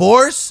married.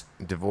 Divorce?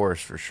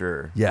 Divorce for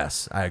sure.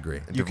 Yes, I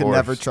agree. You can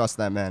never trust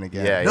that man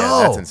again. Yeah,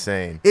 No. that's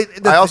insane.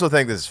 I also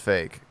think this is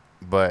fake.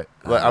 But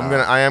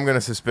I am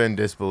gonna suspend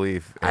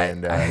disbelief.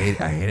 And I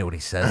hate it when he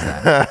says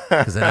that,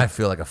 because then I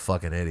feel like a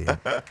fucking idiot.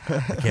 I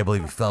can't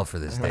believe he fell for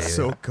this, David.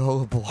 So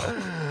gullible.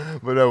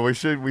 But no, we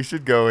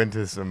should go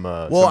into some.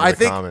 Well, some of I the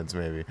think comments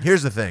maybe.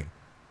 Here's the thing: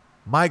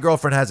 My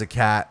girlfriend has a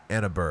cat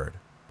and a bird.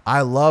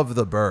 I love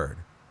the bird.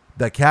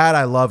 The cat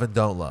I love and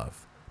don't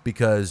love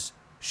because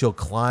she'll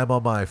climb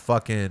on my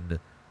fucking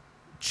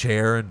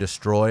chair and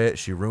destroy it.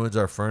 She ruins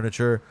our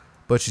furniture,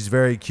 but she's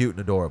very cute and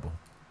adorable.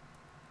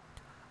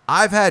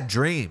 I've had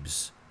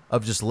dreams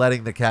of just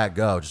letting the cat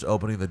go, just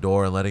opening the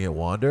door and letting it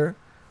wander.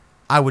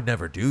 I would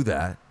never do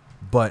that,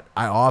 but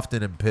I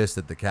often am pissed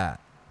at the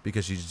cat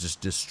because she's just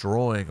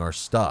destroying our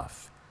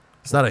stuff.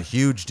 It's not a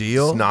huge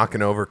deal. Just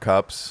knocking over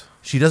cups.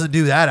 She doesn't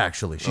do that,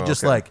 actually. She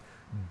just, like,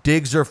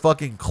 digs her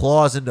fucking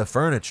claws into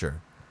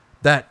furniture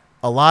that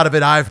a lot of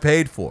it I've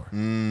paid for. I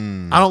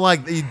don't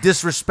like you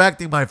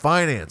disrespecting my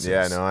finances.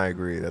 Yeah, no, I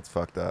agree. That's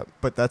fucked up.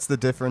 But that's the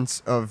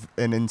difference of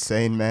an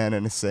insane man.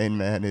 An insane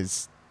man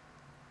is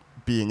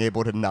being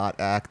able to not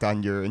act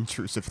on your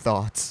intrusive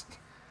thoughts.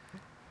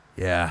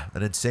 Yeah,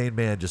 an insane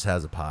man just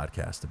has a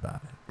podcast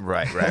about it.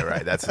 Right.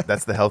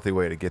 That's the healthy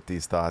way to get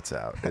these thoughts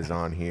out is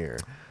on here.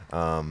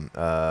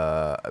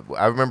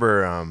 I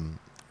remember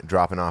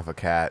dropping off a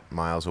cat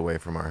miles away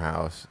from our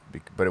house,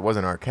 but it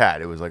wasn't our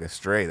cat. It was like a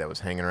stray that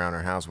was hanging around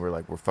our house.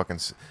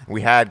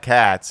 We had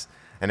cats,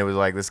 and it was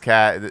like,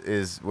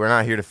 we're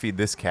not here to feed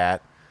this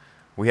cat.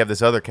 We have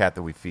this other cat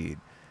that we feed,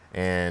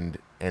 and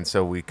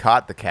so we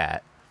caught the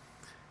cat,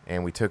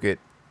 and we took it.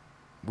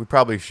 We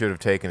probably should have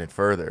taken it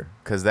further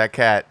because that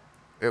cat.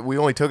 We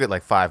only took it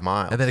like 5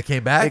 miles. And then it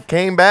came back? It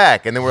came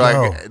back. And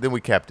then then we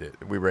kept it.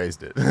 We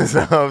raised it.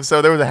 So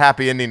there was a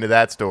happy ending to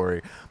that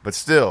story. But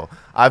still,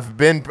 I've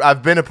been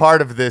a part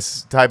of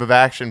this type of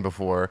action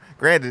before.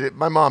 Granted,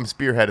 my mom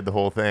spearheaded the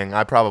whole thing.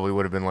 I probably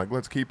would have been like,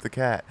 let's keep the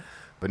cat.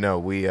 But no,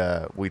 we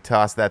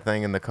tossed that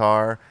thing in the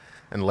car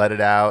and let it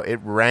out. It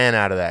ran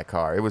out of that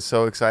car. It was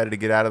so excited to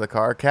get out of the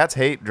car. Cats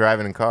hate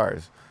driving in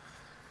cars.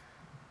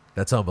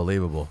 That's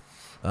unbelievable.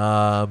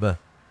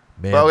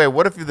 Man. But okay,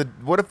 what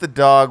if the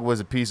dog was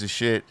a piece of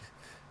shit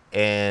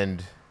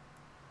and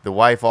the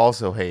wife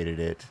also hated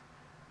it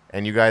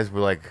and you guys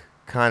were like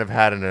kind of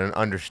had an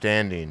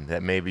understanding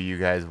that maybe you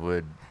guys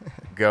would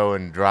go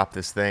and drop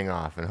this thing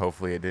off and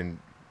hopefully it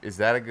didn't. Is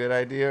that a good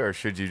idea or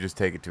should you just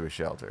take it to a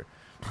shelter?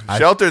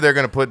 Shelter, they're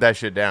going to put that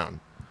shit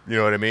down. You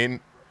know what I mean?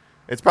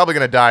 It's probably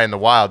going to die in the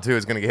wild too.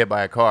 It's going to get hit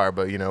by a car,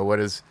 but you know,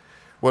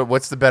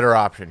 what's the better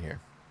option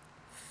here?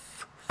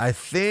 I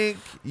think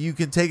you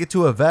can take it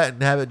to a vet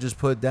and have it just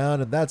put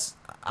down, and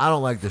I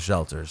don't like the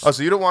shelters. Oh,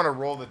 so you don't want to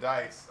roll the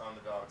dice on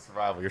the dog's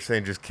survival. You're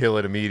saying just kill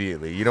it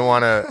immediately. You don't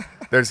want to.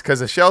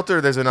 Because a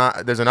shelter, there's an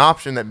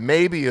option that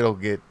maybe it'll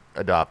get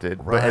adopted,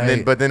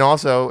 right. but then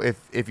also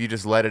if you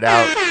just let it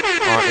out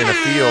in a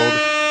field,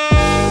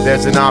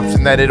 there's an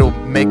option that it'll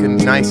make a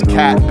nice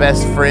cat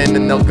best friend,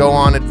 and they'll go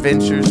on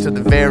adventures to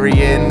the very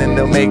end, and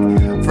they'll make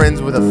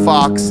friends with a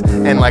fox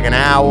and like an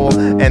owl,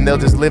 and they'll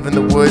just live in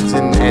the woods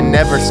and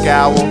never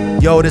scowl.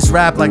 Yo, this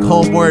rap like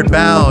Homeward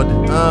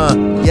Bound.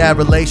 Yeah,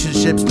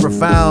 relationships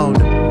profound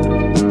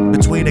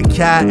between a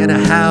cat and a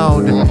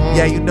hound.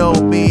 Yeah, you know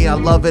me, I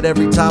love it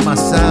every time I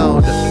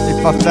sound.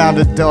 If I found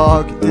a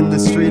dog in the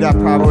street, I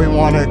probably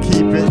want to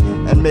keep it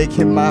and make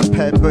him my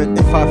pet. But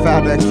if I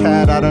found a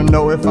cat, I don't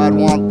know if I'd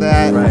want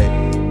that.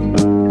 Right.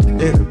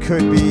 It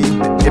could be.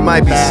 It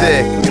might be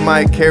sick. It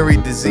might carry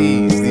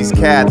disease. These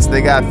cats,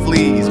 they got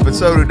fleas, but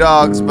so do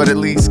dogs. But at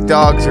least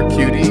dogs are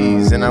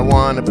cuties, and I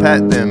want to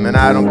pet them. And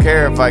I don't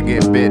care if I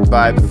get bit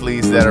by the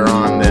fleas that are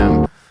on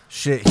them.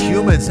 Shit,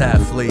 humans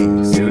have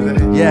fleas. Do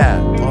they? Yeah,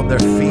 on their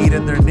feet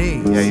and their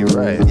knees. Yeah, you're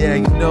right. Yeah,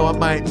 you know I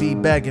might be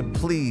begging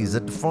please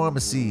at the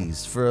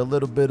pharmacies for a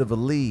little bit of a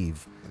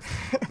leave.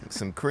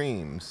 Some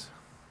creams.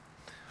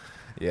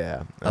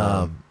 Yeah.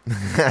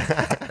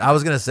 I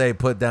was gonna say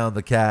put down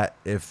the cat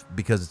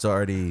because it's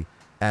already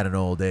at an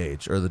old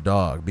age, or the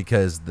dog,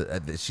 because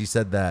she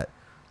said that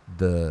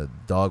the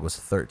dog was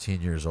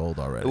 13 years old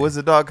already. Was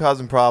the dog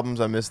causing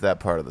problems? I missed that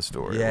part of the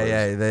story.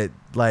 Yeah.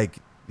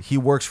 He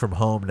works from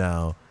home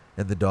now,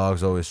 and the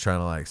dog's always trying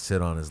to like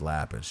sit on his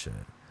lap and shit.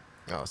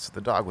 Oh, so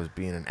the dog was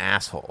being an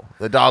asshole.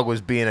 The dog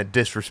was being a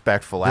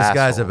disrespectful asshole. This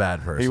guy's a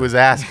bad person. He was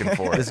asking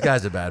for it. This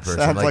guy's a bad person.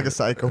 Sounds like a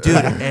psycho. Dude,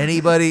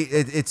 anybody,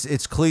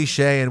 it's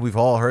cliche, and we've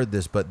all heard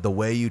this, but the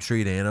way you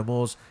treat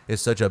animals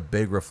is such a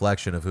big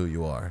reflection of who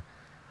you are.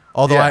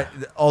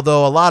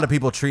 Although a lot of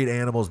people treat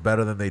animals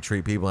better than they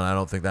treat people, and I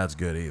don't think that's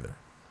good either.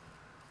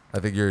 I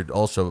think you're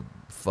also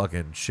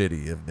fucking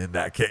shitty in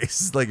that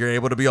case. Like, you're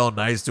able to be all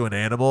nice to an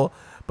animal,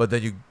 but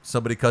then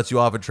somebody cuts you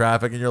off in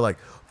traffic, and you're like,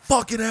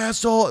 fucking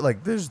asshole.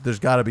 Like, there's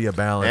got to be a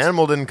balance.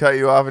 Animal didn't cut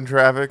you off in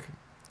traffic.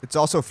 It's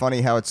also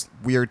funny how it's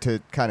weird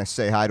to kind of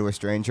say hi to a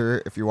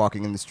stranger if you're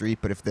walking in the street,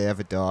 but if they have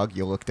a dog,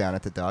 you'll look down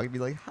at the dog and be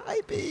like,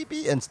 hi,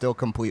 baby, and still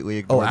completely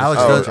ignore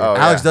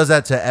Alex does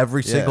that to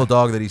every single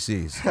dog that he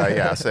sees.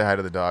 Yeah, I'll say hi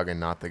to the dog and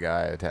not the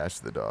guy attached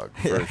to the dog,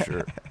 for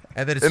sure.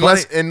 And then it's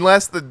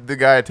unless the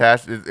guy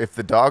attached, if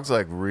the dog's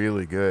like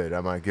really good,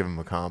 I might give him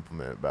a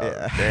compliment about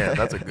it. Damn,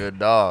 that's a good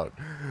dog.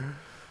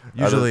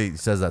 Usually he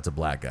says that to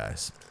black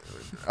guys.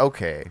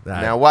 Okay.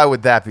 Now, why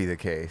would that be the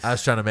case? I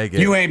was trying to make it.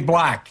 You ain't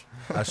black.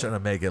 I was trying to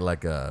make it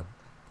like a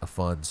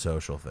fun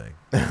social thing.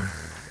 I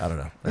don't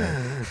know.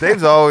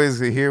 Dave's always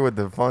here with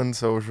the fun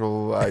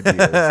social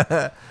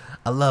ideas.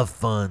 I love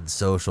fun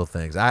social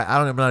things.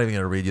 I'm not even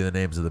gonna read you the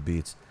names of the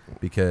beats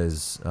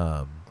because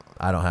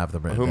I don't have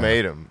them written Who down.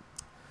 made them?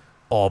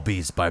 All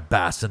Beats by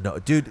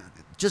Bassanova. Dude,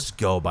 just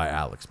go by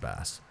Alex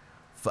Bass.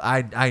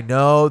 I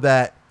know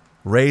that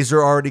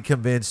Razor already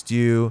convinced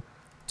you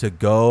to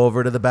go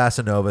over to the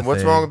Bassanova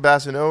What's thing. wrong with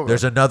Bassanova?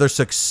 There's another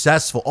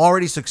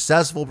already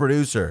successful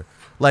producer,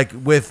 like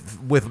with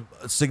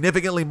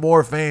significantly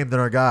more fame than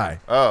our guy.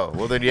 Oh,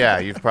 well then, yeah,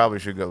 you probably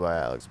should go by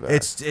Alex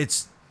Bass.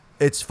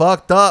 It's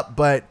fucked up,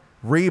 but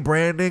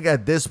rebranding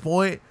at this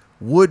point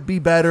would be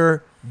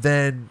better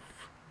than.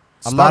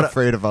 I'm not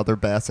afraid of other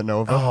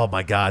Bassanova. Oh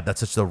my God, that's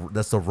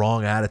the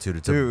wrong attitude.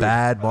 It's Dude, a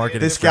bad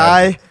marketing. This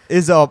strategy. guy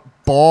is a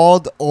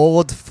bald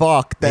old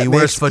fuck that He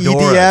makes wears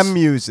fedoras. EDM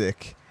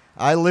music.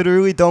 I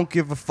literally don't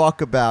give a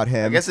fuck about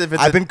him. I guess if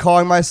it's I've been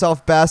calling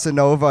myself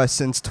Bassanova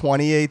since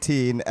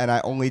 2018, and I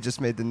only just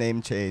made the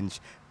name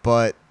change,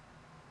 but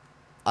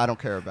I don't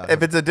care about it.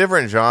 If it's a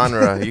different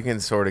genre, you can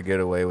sort of get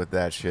away with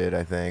that shit,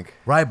 I think.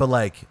 Right, but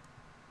like,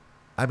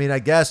 I mean, I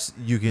guess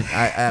you can.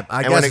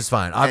 I guess it's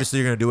fine. Obviously,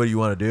 you're gonna do what you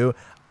want to do.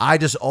 I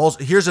just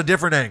also here's a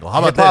different angle.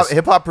 How about this?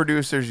 Hip hop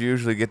producers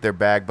usually get their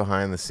bag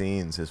behind the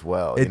scenes as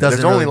well. It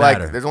doesn't really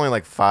matter. There's only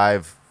like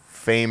 5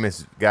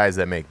 famous guys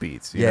that make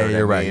beats. You know what I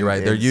you're right. mean? You're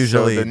right. They're And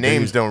usually so the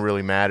names don't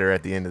really matter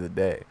at the end of the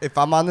day. If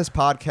I'm on this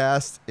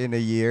podcast in a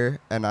year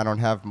and I don't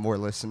have more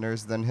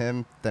listeners than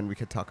him, then we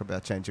could talk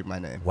about changing my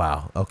name.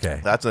 Wow. Okay.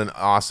 That's an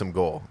awesome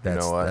goal. You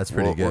know what? That's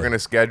pretty good. We're gonna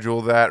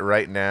schedule that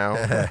right now.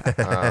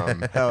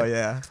 Hell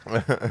yeah.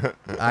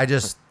 I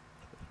just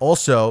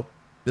also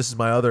this is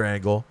my other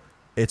angle.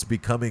 It's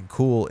becoming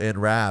cool in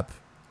rap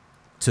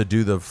to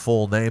do the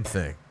full name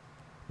thing.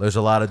 There's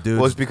a lot of dudes.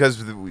 Well, it's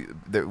because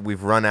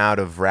we've run out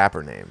of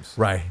rapper names.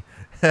 Right.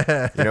 You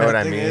know what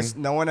I Thing mean? is,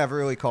 no one ever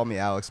really called me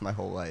Alex my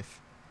whole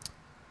life,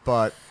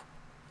 but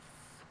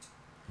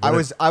I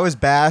was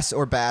Bass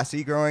or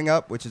Bassy growing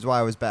up, which is why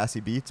I was Bassy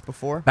Beats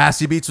before.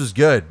 Bassy Beats was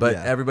good, but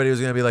Yeah. everybody was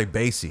gonna be like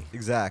Bassy,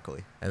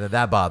 Exactly. and then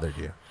that bothered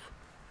you.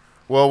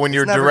 Well, when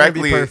you're never gonna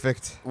be directly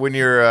perfect. when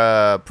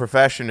your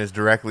profession is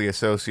directly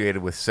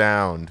associated with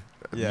sound,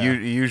 Yeah.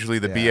 usually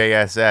the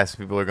BASS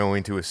people are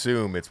going to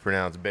assume it's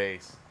pronounced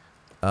bass.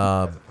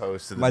 As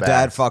opposed to the My bass.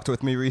 dad fucked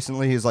with me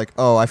recently. He's like,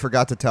 "Oh, I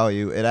forgot to tell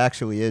you, it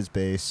actually is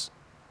bass."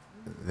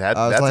 That's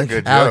like, a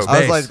good Alex joke. I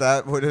was Bass. like,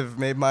 "That would have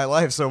made my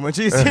life so much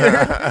easier."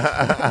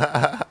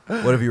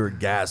 What if you were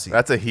gassy?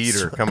 That's a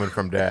heater coming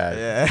from dad.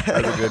 Yeah.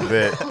 That's a good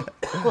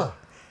bit.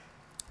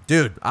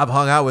 Dude, I've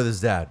hung out with his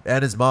dad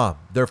and his mom.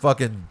 They're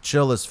fucking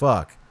chill as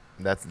fuck.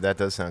 That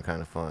does sound kind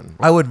of fun.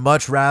 I would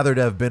much rather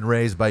to have been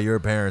raised by your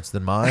parents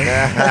than mine.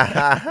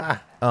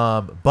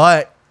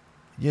 But,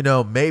 you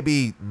know,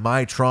 maybe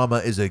my trauma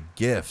is a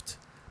gift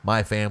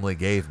my family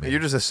gave me.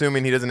 You're just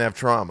assuming he doesn't have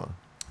trauma.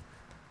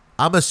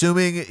 I'm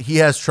assuming he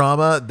has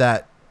trauma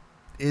that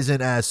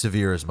isn't as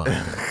severe as mine.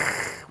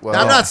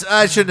 Well,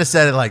 I shouldn't have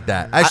said it like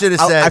that. I should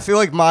have said. I feel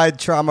like my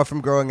trauma from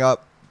growing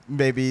up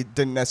maybe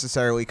didn't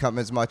necessarily come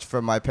as much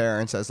from my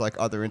parents as like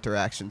other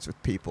interactions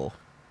with people.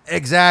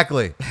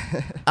 Exactly.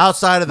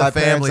 Outside of the My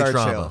parents family are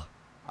trauma. chill.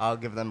 I'll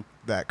give them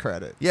that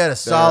credit. Yeah, the They're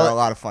solid. a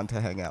lot of fun to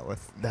hang out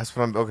with. That's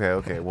what I'm.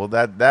 Okay. Well,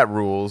 that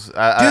rules.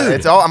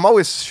 I'm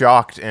always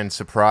shocked and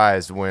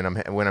surprised when I'm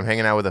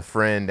hanging out with a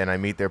friend and I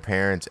meet their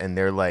parents and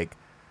they're like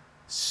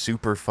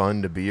super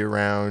fun to be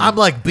around. I'm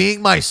like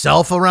being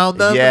myself around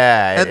them.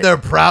 Yeah. And they're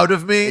proud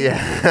of me.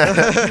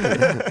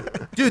 Yeah.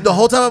 Dude, the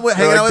whole time I'm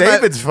hanging out with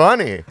David's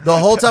funny. the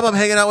whole time I'm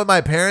hanging out with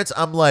my parents,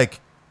 I'm like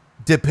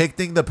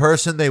depicting the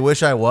person they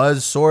wish I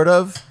was, sort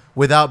of,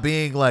 without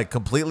being like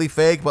completely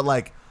fake, but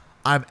like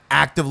I'm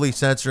actively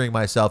censoring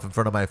myself in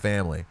front of my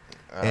family.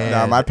 And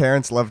No, my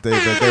parents loved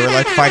David. They were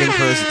like fighting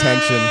for his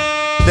attention.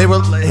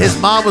 his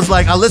mom was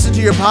like, I listened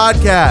to your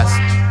podcast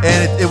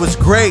and it was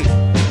great,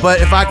 but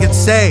if I can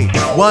say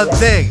one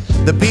thing,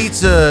 the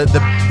beats,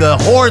 the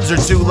horns are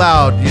too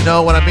loud. You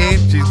know what I mean?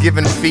 She's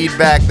giving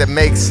feedback that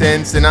makes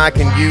sense, and I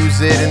can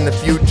use it in the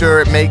future.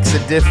 It makes a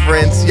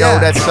difference. Yo, Yeah.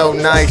 that's so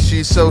nice.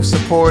 She's so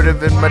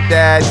supportive, and my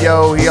dad,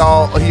 yo, he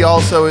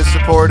also is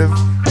supportive.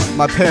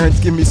 My parents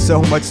give me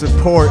so much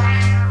support,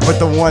 but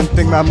the one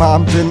thing my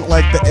mom didn't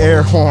like, the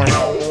air horn.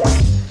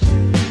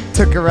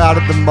 Took her out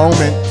of the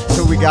moment,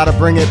 so we gotta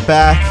bring it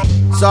back.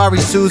 Sorry,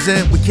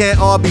 Susan, we can't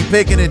all be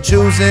picking and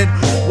choosing.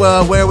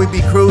 Well, where we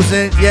be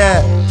cruising?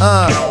 Yeah,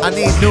 I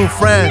need new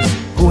friends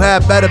who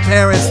have better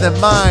parents than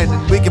mine,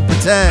 and we can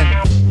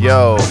pretend.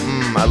 Yo,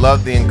 I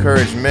love the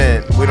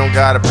encouragement. We don't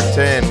gotta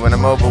pretend when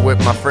I'm over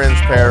with my friend's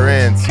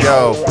parents.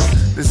 Yo,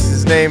 this is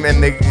his name,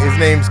 and his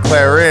name's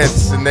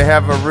Clarence, and they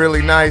have a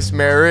really nice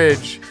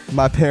marriage.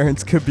 My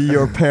parents could be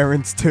your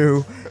parents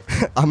too.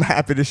 I'm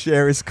happy to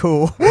share. It's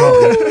cool.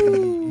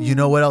 You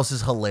know what else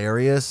is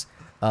hilarious?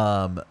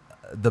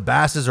 The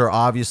Basses are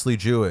obviously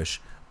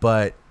Jewish,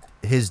 but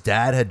his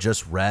dad had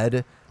just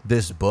read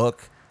this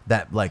book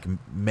that like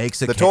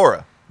makes a The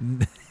Torah.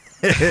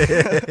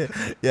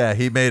 Yeah,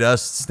 he made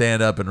us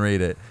stand up and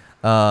read it.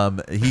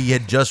 He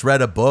had just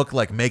read a book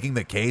like making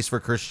the case for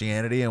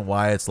Christianity and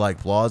why it's like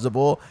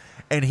plausible,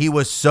 and he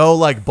was so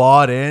like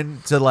bought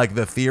in to like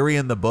the theory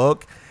in the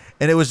book,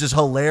 And it was just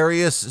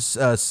hilarious.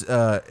 It was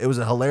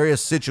a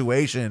hilarious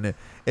situation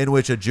in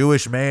which a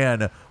Jewish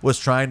man was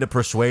trying to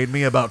persuade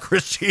me about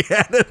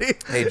Christianity.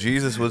 Hey,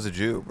 Jesus was a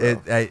Jew,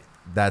 bro.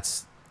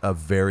 That's a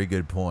very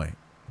good point.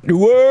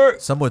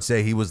 What? Some would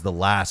say he was the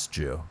last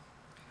Jew.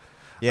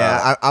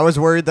 Yeah, I was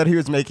worried that he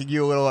was making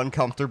you a little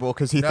uncomfortable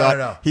because he thought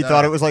no.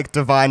 it was like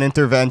divine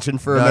intervention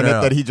for a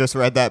minute that he just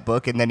read that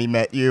book and then he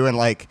met you and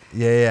like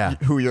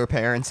who your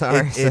parents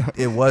are.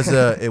 It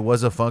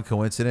was a fun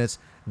coincidence.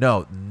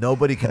 No,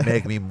 nobody can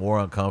make me more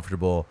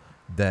uncomfortable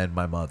than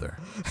my mother.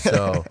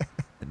 So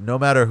no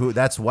matter who,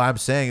 that's why I'm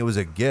saying it was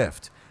a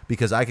gift,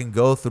 because I can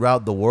go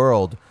throughout the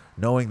world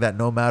knowing that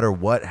no matter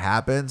what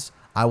happens,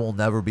 I will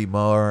never be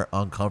more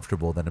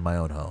uncomfortable than in my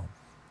own home.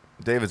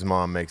 David's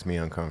mom makes me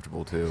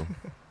uncomfortable too.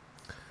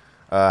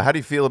 How do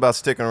you feel about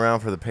sticking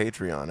around for the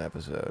Patreon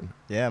episode?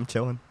 Yeah, I'm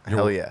chilling.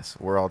 Hell yes,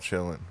 we're all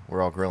chilling.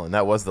 We're all grilling.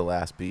 That was the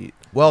last beat.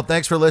 Well,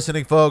 thanks for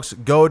listening, folks.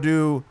 Go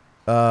to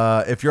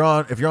if you're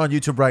on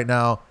YouTube right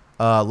now,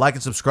 like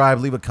and subscribe,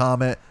 leave a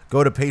comment.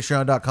 Go to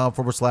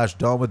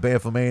patreon.com/Dome with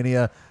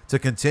Bayafomania to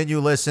continue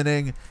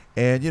listening,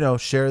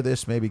 and share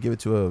this. Maybe give it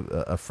to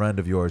a friend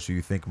of yours who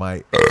you think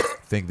might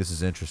think this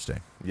is interesting.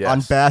 Yes.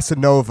 On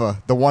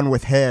Bassanova, the one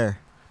with hair.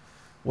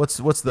 What's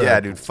the Yeah,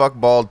 dude, fuck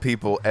bald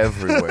people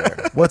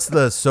everywhere. What's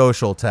the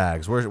social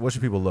tags? What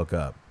should people look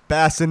up?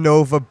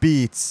 Bassanova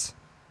Beats.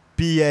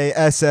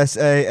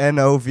 Bassanova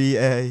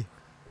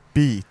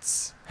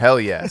Beats. Hell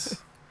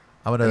yes.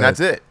 And that's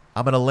it.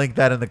 I'm gonna link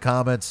that in the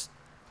comments.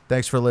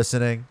 Thanks for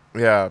listening.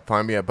 Yeah,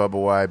 find me at Bubba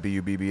Y,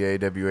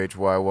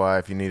 BUBBAWHYY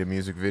if you need a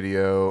music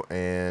video,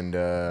 and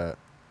I'm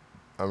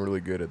really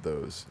good at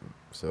those.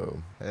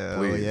 So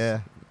please,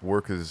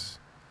 work is.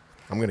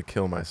 I'm gonna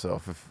kill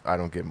myself if I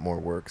don't get more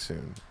work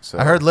soon. So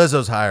I heard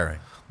Lizzo's hiring.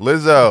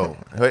 Lizzo,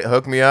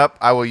 hook me up.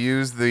 I will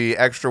use the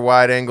extra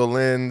wide angle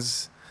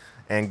lens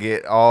and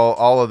get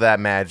all of that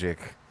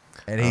magic.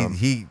 And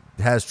he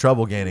has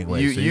trouble gaining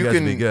weight, so you guys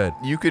can be good.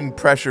 You can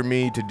pressure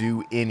me to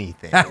do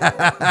anything.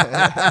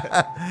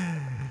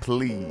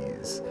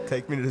 Please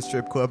take me to the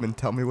strip club and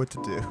tell me what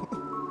to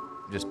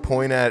do. Just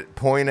point at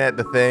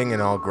the thing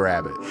and I'll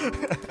grab it.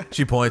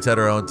 She points at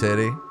her own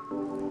titty.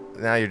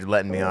 Now you're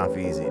letting me off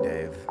easy,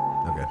 Dave.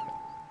 Okay.